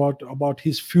story about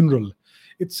his funeral.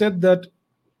 It said that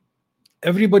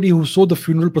everybody who saw the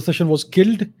funeral procession was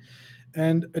killed,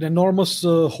 and an enormous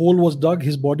hole was dug.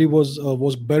 His body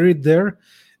was buried there,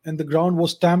 and the ground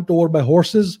was stamped over by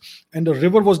horses, and a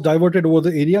river was diverted over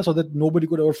the area so that nobody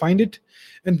could ever find it.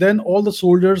 And then all the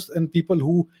soldiers and people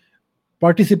who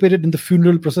participated in the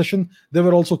funeral procession, they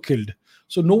were also killed.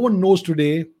 So no one knows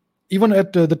today, even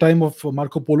at the time of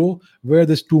Marco Polo, where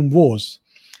this tomb was.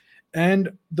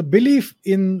 And the belief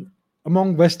in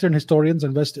among Western historians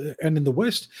and in the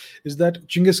West is that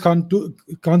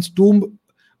Khan's tomb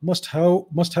must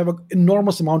have an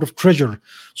enormous amount of treasure.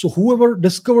 So whoever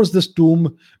discovers this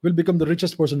tomb will become the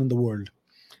richest person in the world.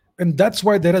 And that's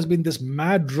why there has been this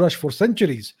mad rush for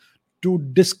centuries to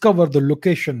discover the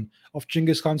location of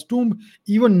Genghis Khan's tomb.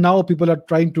 Even now, people are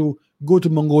trying to go to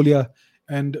Mongolia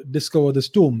and discover this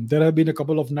tomb. There have been a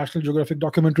couple of National Geographic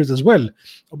documentaries as well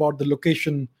about the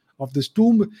location of this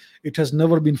tomb. It has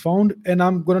never been found. And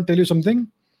I'm going to tell you something.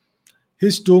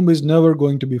 His tomb is never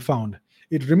going to be found.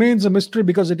 It remains a mystery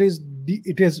because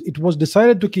it was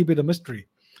decided to keep it a mystery.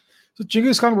 So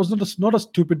Genghis Khan was not a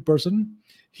stupid person.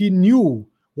 He knew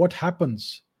what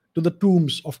happens to the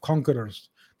tombs of conquerors.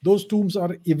 Those tombs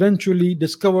are eventually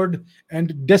discovered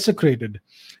and desecrated.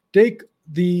 Take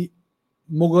the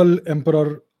Mughal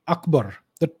Emperor Akbar,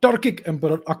 the Turkic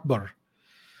Emperor Akbar.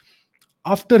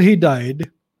 After he died,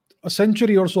 a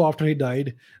century or so after he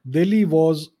died, Delhi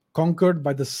was conquered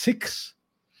by the Sikhs.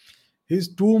 His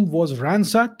tomb was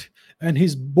ransacked and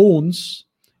his bones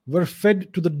were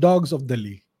fed to the dogs of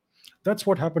Delhi. That's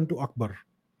what happened to Akbar.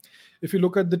 If you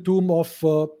look at the tomb of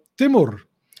Timur,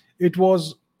 it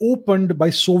was opened by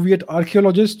Soviet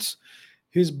archaeologists.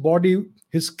 His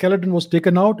skeleton was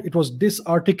taken out. It was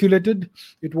disarticulated.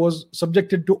 It was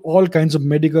subjected to all kinds of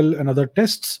medical and other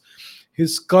tests.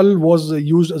 His skull was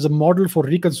used as a model for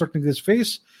reconstructing his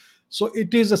face. So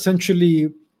it is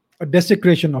essentially a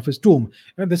desecration of his tomb.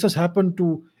 And this has happened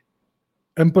to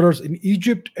emperors in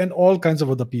Egypt and all kinds of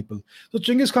other people. So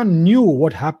Genghis Khan knew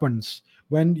what happens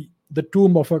when the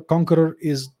tomb of a conqueror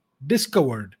is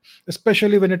discovered,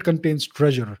 especially when it contains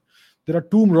treasure. There are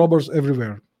tomb robbers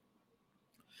everywhere.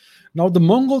 Now, the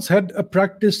Mongols had a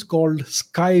practice called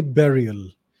sky burial.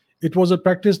 It was a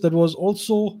practice that was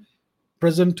also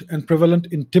present and prevalent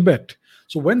in Tibet.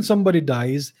 So, when somebody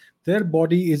dies, their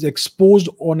body is exposed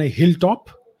on a hilltop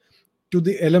to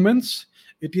the elements.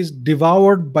 It is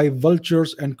devoured by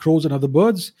vultures and crows and other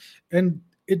birds, and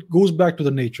it goes back to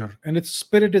the nature, and its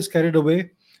spirit is carried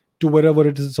away to wherever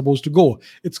it is supposed to go.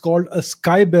 It's called a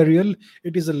sky burial.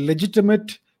 It is a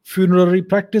legitimate funerary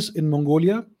practice in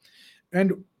Mongolia.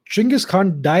 And Genghis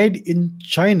Khan died in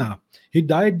China. He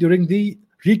died during the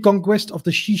reconquest of the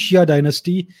Xixia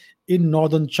dynasty in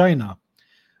northern China.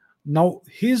 Now,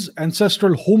 his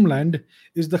ancestral homeland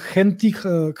is the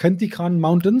Khenti Khan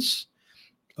Mountains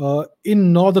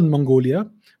in northern Mongolia,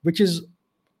 which is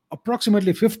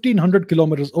approximately 1,500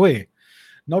 kilometers away.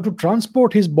 Now, to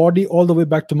transport his body all the way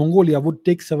back to Mongolia would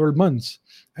take several months,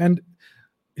 and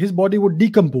his body would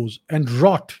decompose and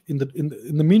rot in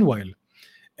the meanwhile.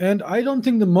 And I don't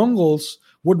think the Mongols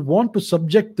would want to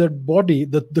subject their body,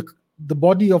 the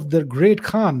body of their great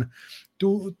Khan,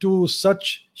 to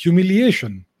such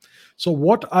humiliation. So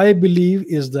what I believe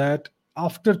is that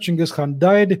after Chinggis Khan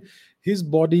died, his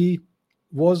body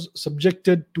was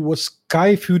subjected to a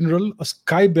sky funeral, a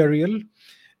sky burial,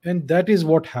 and that is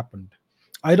what happened.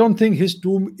 I don't think his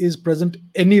tomb is present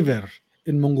anywhere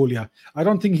in Mongolia. I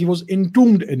don't think he was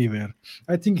entombed anywhere.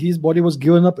 I think his body was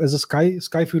given up as a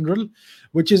sky funeral,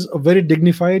 which is a very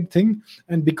dignified thing.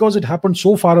 And because it happened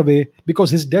so far away,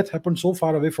 because his death happened so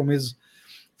far away from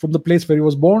the place where he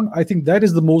was born, I think that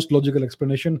is the most logical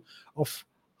explanation of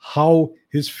how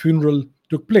his funeral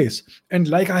took place. And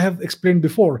like I have explained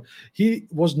before, he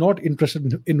was not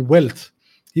interested in wealth.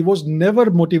 He was never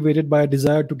motivated by a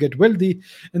desire to get wealthy,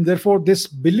 and therefore, this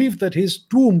belief that his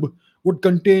tomb would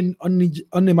contain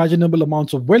unimaginable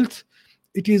amounts of wealth,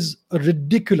 it is a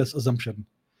ridiculous assumption.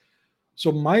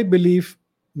 So, my belief,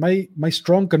 my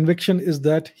strong conviction is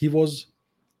that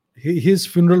his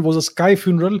funeral was a sky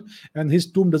funeral, and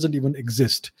his tomb doesn't even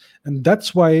exist, and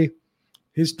that's why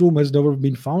his tomb has never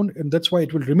been found, and that's why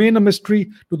it will remain a mystery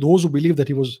to those who believe that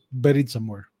he was buried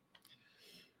somewhere.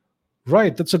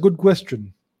 Right, that's a good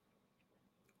question.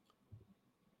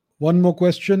 One more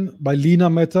question by Lena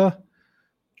Mehta.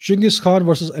 Genghis Khan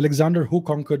versus Alexander, who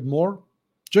conquered more?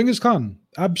 Genghis Khan,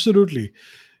 absolutely.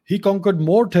 He conquered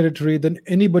more territory than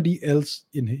anybody else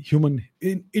in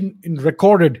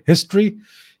recorded history.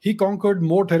 He conquered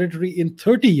more territory in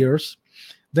 30 years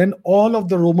than all of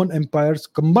the Roman empires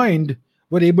combined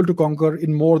were able to conquer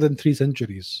in more than 3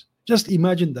 centuries. Just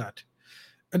imagine that.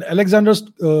 And Alexander's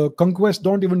conquests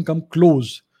don't even come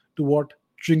close to what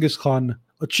Genghis Khan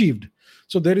achieved.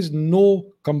 So there is no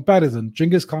comparison.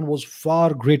 Genghis Khan was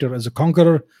far greater as a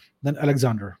conqueror than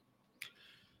Alexander.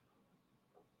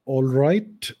 All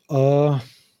right.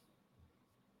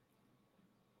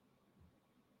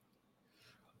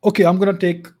 Okay, I'm going to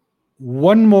take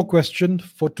one more question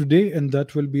for today, and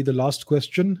that will be the last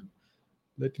question.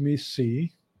 Let me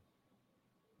see.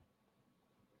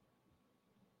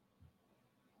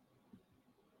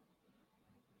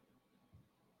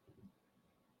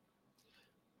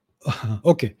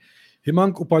 Okay.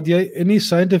 Himank Upadhyay, any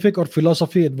scientific or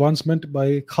philosophy advancement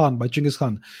by Genghis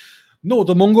Khan? No,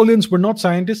 the Mongolians were not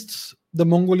scientists. The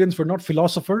Mongolians were not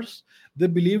philosophers. They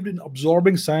believed in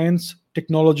absorbing science,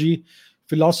 technology,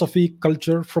 philosophy,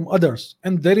 culture from others.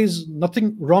 And there is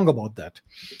nothing wrong about that.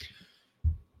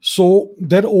 So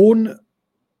their own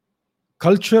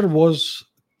culture was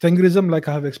Tengrism, like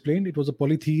I have explained. It was a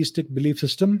polytheistic belief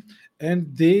system, and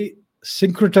they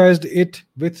syncretized it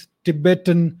with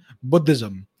Tibetan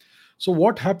Buddhism. So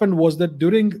what happened was that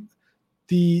during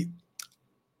the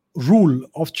rule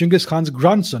of Genghis Khan's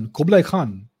grandson, Kublai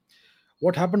Khan,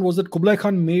 what happened was that Kublai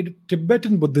Khan made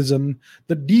Tibetan Buddhism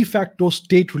the de facto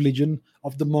state religion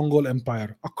of the Mongol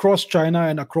Empire across China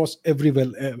and across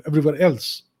everywhere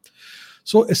else.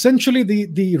 So essentially,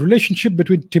 the relationship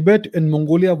between Tibet and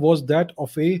Mongolia was that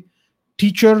of a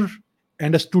teacher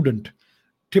and a student.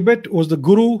 Tibet was the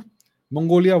guru,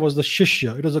 Mongolia was the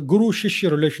shishya. It was a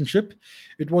guru-shishya relationship.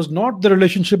 It was not the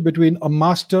relationship between a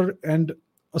master and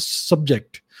a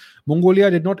subject. Mongolia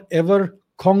did not ever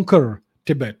conquer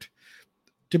Tibet.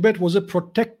 Tibet was a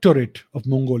protectorate of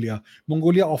Mongolia.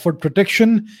 Mongolia offered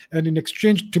protection, and in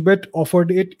exchange, Tibet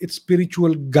offered it its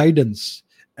spiritual guidance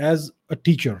as a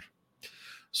teacher.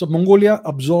 So Mongolia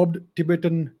absorbed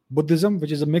Tibetan Buddhism,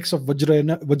 which is a mix of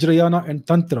Vajrayana and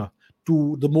Tantra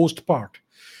to the most part.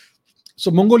 So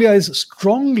Mongolia is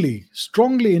strongly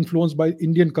influenced by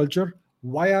Indian culture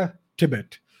via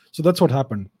Tibet. So that's what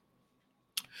happened.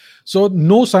 So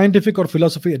no scientific or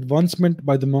philosophy advancement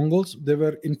by the Mongols. They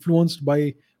were influenced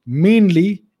by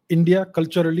mainly India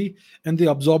culturally, and they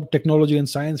absorbed technology and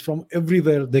science from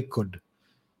everywhere they could.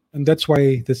 And that's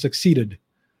why they succeeded.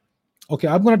 Okay,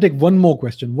 I'm going to take one more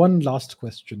question, one last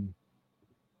question.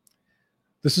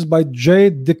 This is by Jay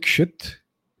Dikshit.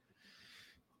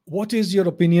 What is your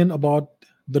opinion about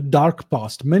the dark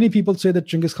past? Many people say that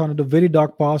Genghis Khan had a very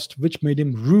dark past, which made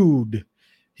him rude.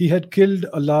 He had killed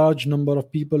a large number of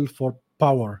people for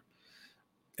power.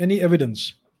 Any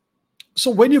evidence? So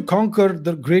when you conquer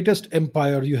the greatest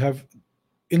empire you have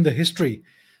in the history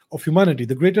of humanity,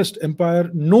 the greatest empire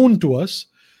known to us,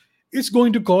 it's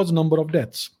going to cause a number of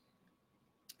deaths.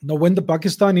 Now, when the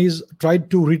Pakistanis tried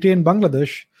to retain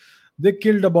Bangladesh, they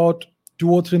killed about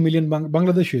 2 or 3 million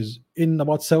Bangladeshis in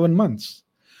about 7 months.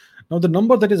 Now, the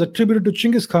number that is attributed to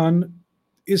Genghis Khan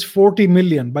is 40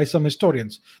 million by some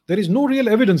historians. There is no real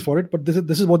evidence for it, but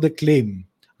this is what they claim,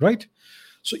 right?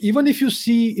 So even if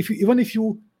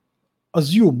you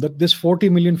assume that this 40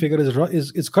 million figure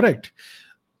is correct,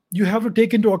 you have to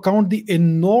take into account the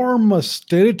enormous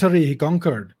territory he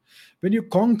conquered. When you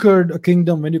conquered a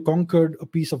kingdom, when you conquered a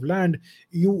piece of land,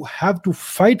 you have to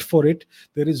fight for it.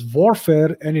 There is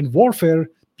warfare, and in warfare,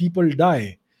 people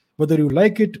die, whether you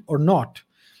like it or not.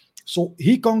 So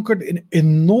he conquered an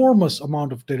enormous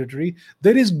amount of territory.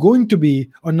 There is going to be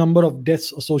a number of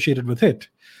deaths associated with it.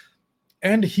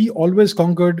 And he always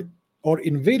conquered or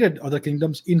invaded other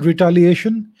kingdoms in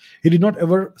retaliation. He did not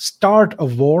ever start a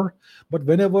war, but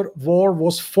whenever war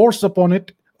was forced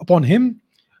upon him,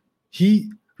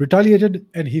 he retaliated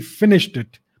and he finished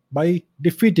it by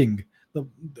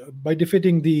the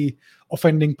defeating the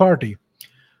offending party.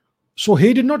 So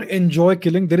he did not enjoy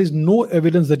killing. There is no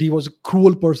evidence that he was a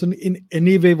cruel person in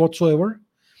any way whatsoever.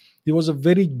 He was a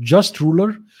very just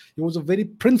ruler. He was a very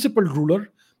principled ruler,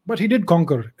 but he did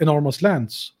conquer enormous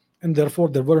lands, and therefore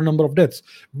there were a number of deaths.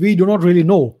 We do not really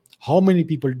know how many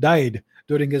people died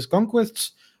during his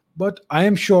conquests, but I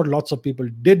am sure lots of people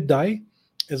did die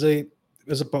as a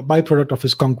byproduct of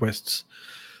his conquests.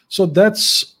 So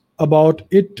that's about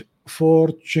it for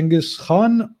Chinggis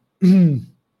Khan.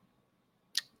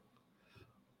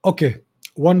 Okay,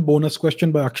 one bonus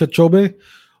question by Akshat Chobe.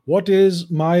 What is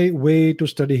my way to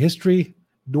study history?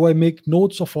 Do I make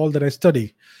notes of all that I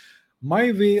study?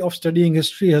 My way of studying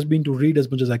history has been to read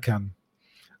as much as I can.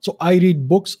 So I read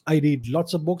books. I read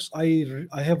lots of books. I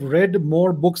have read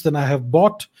more books than I have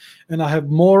bought, and I have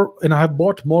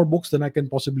bought more books than I can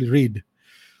possibly read.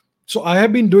 So I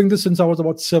have been doing this since I was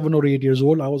about 7 or 8 years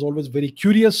old. I was always very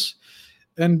curious,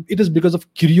 and it is because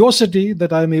of curiosity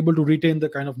that I am able to retain the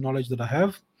kind of knowledge that I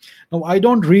have. Now, I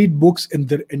don't read books in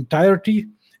their entirety.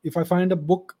 If I find a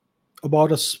book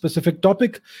about a specific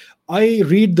topic, I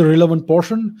read the relevant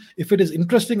portion. If it is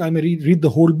interesting, I may read the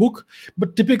whole book.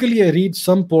 But typically, I read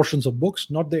some portions of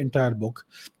books, not the entire book.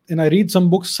 And I read some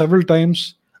books several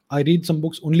times. I read some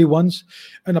books only once.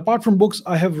 And apart from books,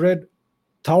 I have read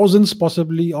thousands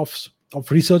possibly of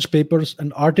research papers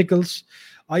and articles.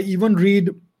 I even read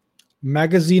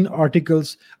magazine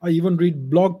articles. I even read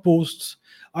blog posts.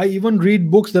 I even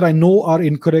read books that I know are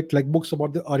incorrect, like books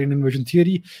about the Aryan invasion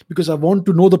theory, because I want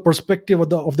to know the perspective of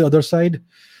the other side.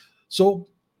 So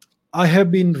I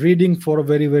have been reading for a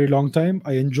very, very long time.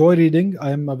 I enjoy reading.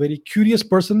 I am a very curious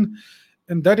person,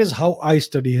 and that is how I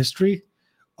study history.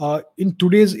 In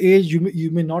today's age, you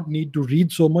may not need to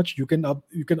read so much. You can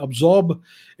absorb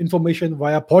information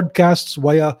via podcasts,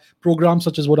 via programs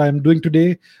such as what I am doing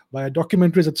today, via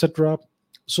documentaries, etc.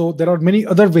 So there are many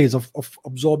other ways of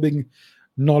absorbing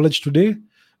knowledge today.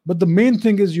 But the main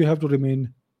thing is you have to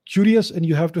remain curious and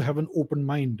you have to have an open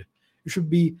mind. You should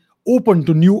be open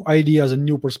to new ideas and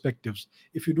new perspectives.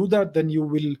 If you do that, then you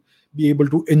will be able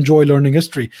to enjoy learning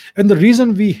history. And the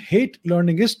reason we hate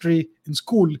learning history in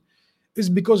school is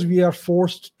because we are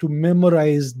forced to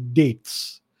memorize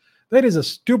dates. That is a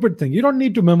stupid thing. You don't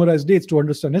need to memorize dates to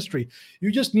understand history.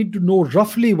 You just need to know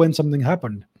roughly when something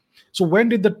happened. So, when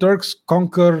did the Turks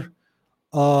conquer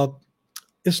uh,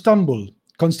 Istanbul,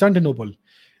 Constantinople?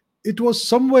 It was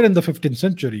somewhere in the 15th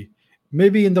century,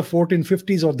 maybe in the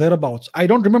 1450s or thereabouts. I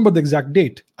don't remember the exact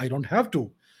date. I don't have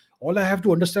to. All I have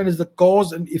to understand is the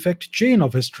cause and effect chain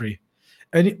of history.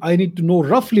 And I need to know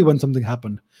roughly when something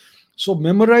happened. So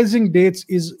memorizing dates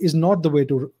is not the way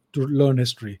to learn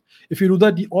history. If you do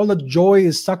that, all the joy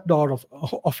is sucked out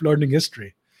of learning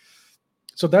history.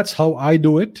 So that's how I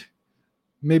do it.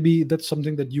 Maybe that's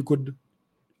something that you could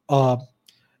uh,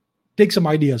 take some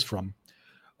ideas from.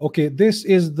 Okay, this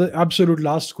is the absolute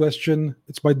last question.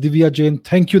 It's by Divya Jain.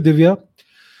 Thank you, Divya.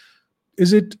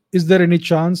 Is there any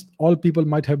chance all people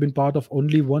might have been part of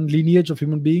only one lineage of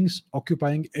human beings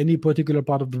occupying any particular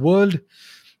part of the world,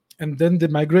 and then they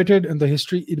migrated and the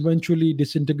history eventually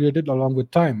disintegrated along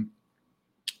with time?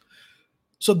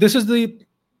 So this is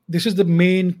the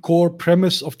main core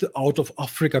premise of the out of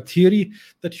Africa theory,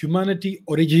 that humanity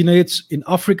originates in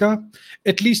Africa.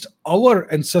 At least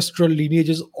our ancestral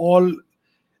lineages all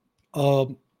uh,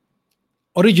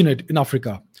 originate in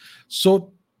Africa.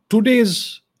 So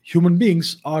today's human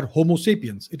beings are Homo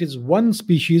sapiens. It is one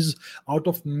species out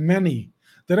of many.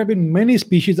 There have been many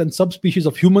species and subspecies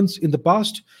of humans in the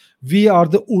past. We are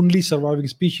the only surviving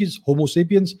species, Homo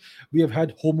sapiens. We have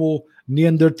had Homo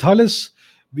neanderthalis.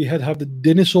 We had have the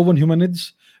Denisovan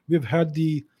humanids. We've had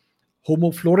the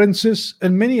Homo florensis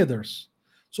and many others.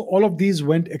 So all of these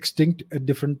went extinct at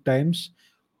different times.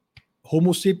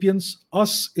 Homo sapiens,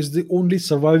 us, is the only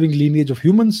surviving lineage of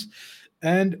humans.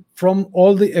 And from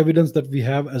all the evidence that we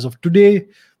have as of today,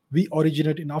 we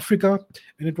originate in Africa.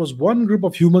 And it was one group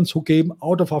of humans who came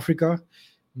out of Africa,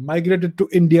 migrated to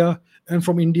India, and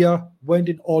from India went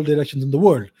in all directions in the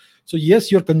world. So,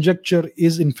 yes, your conjecture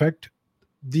is in fact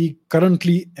the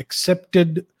currently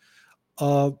accepted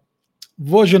uh,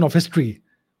 version of history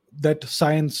that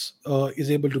science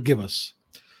is able to give us.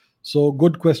 So,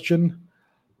 good question.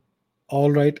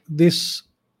 All right, this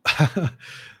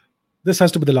this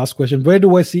has to be the last question. Where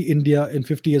do I see India in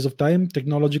 50 years of time,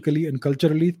 technologically and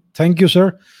culturally? Thank you,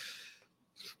 sir.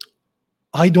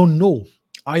 I don't know.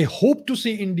 I hope to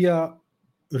see India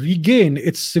regain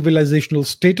its civilizational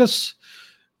status.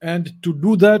 And to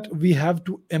do that, we have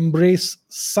to embrace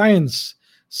science,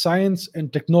 science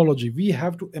and technology. We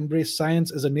have to embrace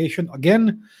science as a nation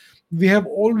again. We have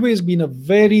always been a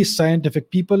very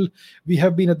scientific people. We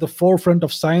have been at the forefront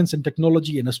of science and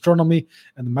technology and astronomy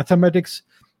and mathematics.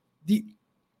 The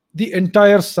the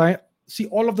entire science, see,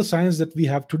 all of the science that we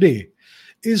have today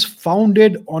is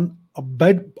founded on a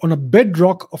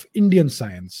bedrock of Indian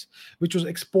science, which was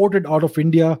exported out of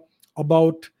India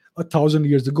about 1,000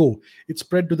 years ago. It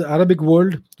spread to the Arabic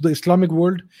world, to the Islamic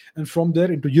world, and from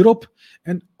there into Europe.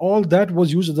 And all that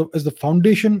was used as the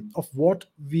foundation of what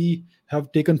we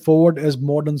have taken forward as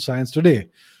modern science today.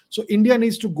 So India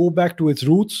needs to go back to its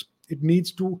roots. It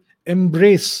needs to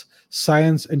embrace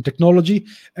science and technology,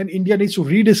 and India needs to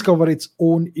rediscover its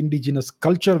own indigenous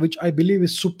culture, which I believe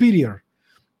is superior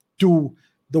to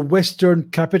the Western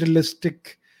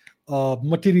capitalistic,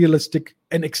 materialistic,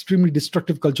 and extremely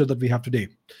destructive culture that we have today.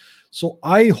 So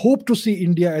I hope to see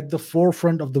India at the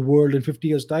forefront of the world in 50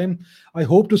 years' time. I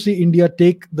hope to see India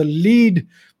take the lead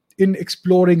in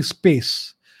exploring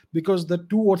space, because the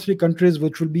two or three countries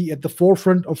which will be at the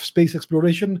forefront of space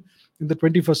exploration in the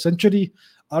 21st century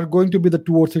are going to be the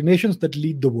two or three nations that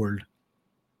lead the world.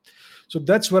 So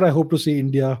that's where I hope to see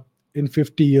India in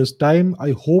 50 years' time.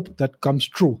 I hope that comes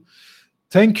true.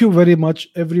 Thank you very much,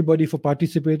 everybody, for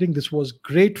participating. This was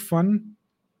great fun.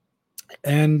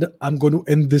 And I'm going to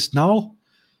end this now.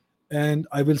 And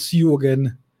I will see you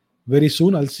again very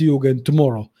soon. I'll see you again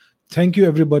tomorrow. Thank you,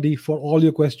 everybody, for all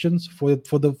your questions, for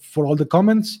all the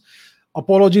comments.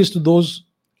 Apologies to those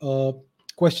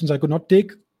questions I could not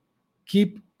take.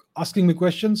 Keep asking me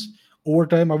questions. Over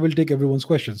time, I will take everyone's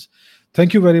questions.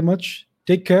 Thank you very much.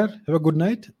 Take care. Have a good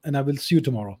night, and I will see you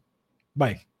tomorrow.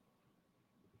 Bye.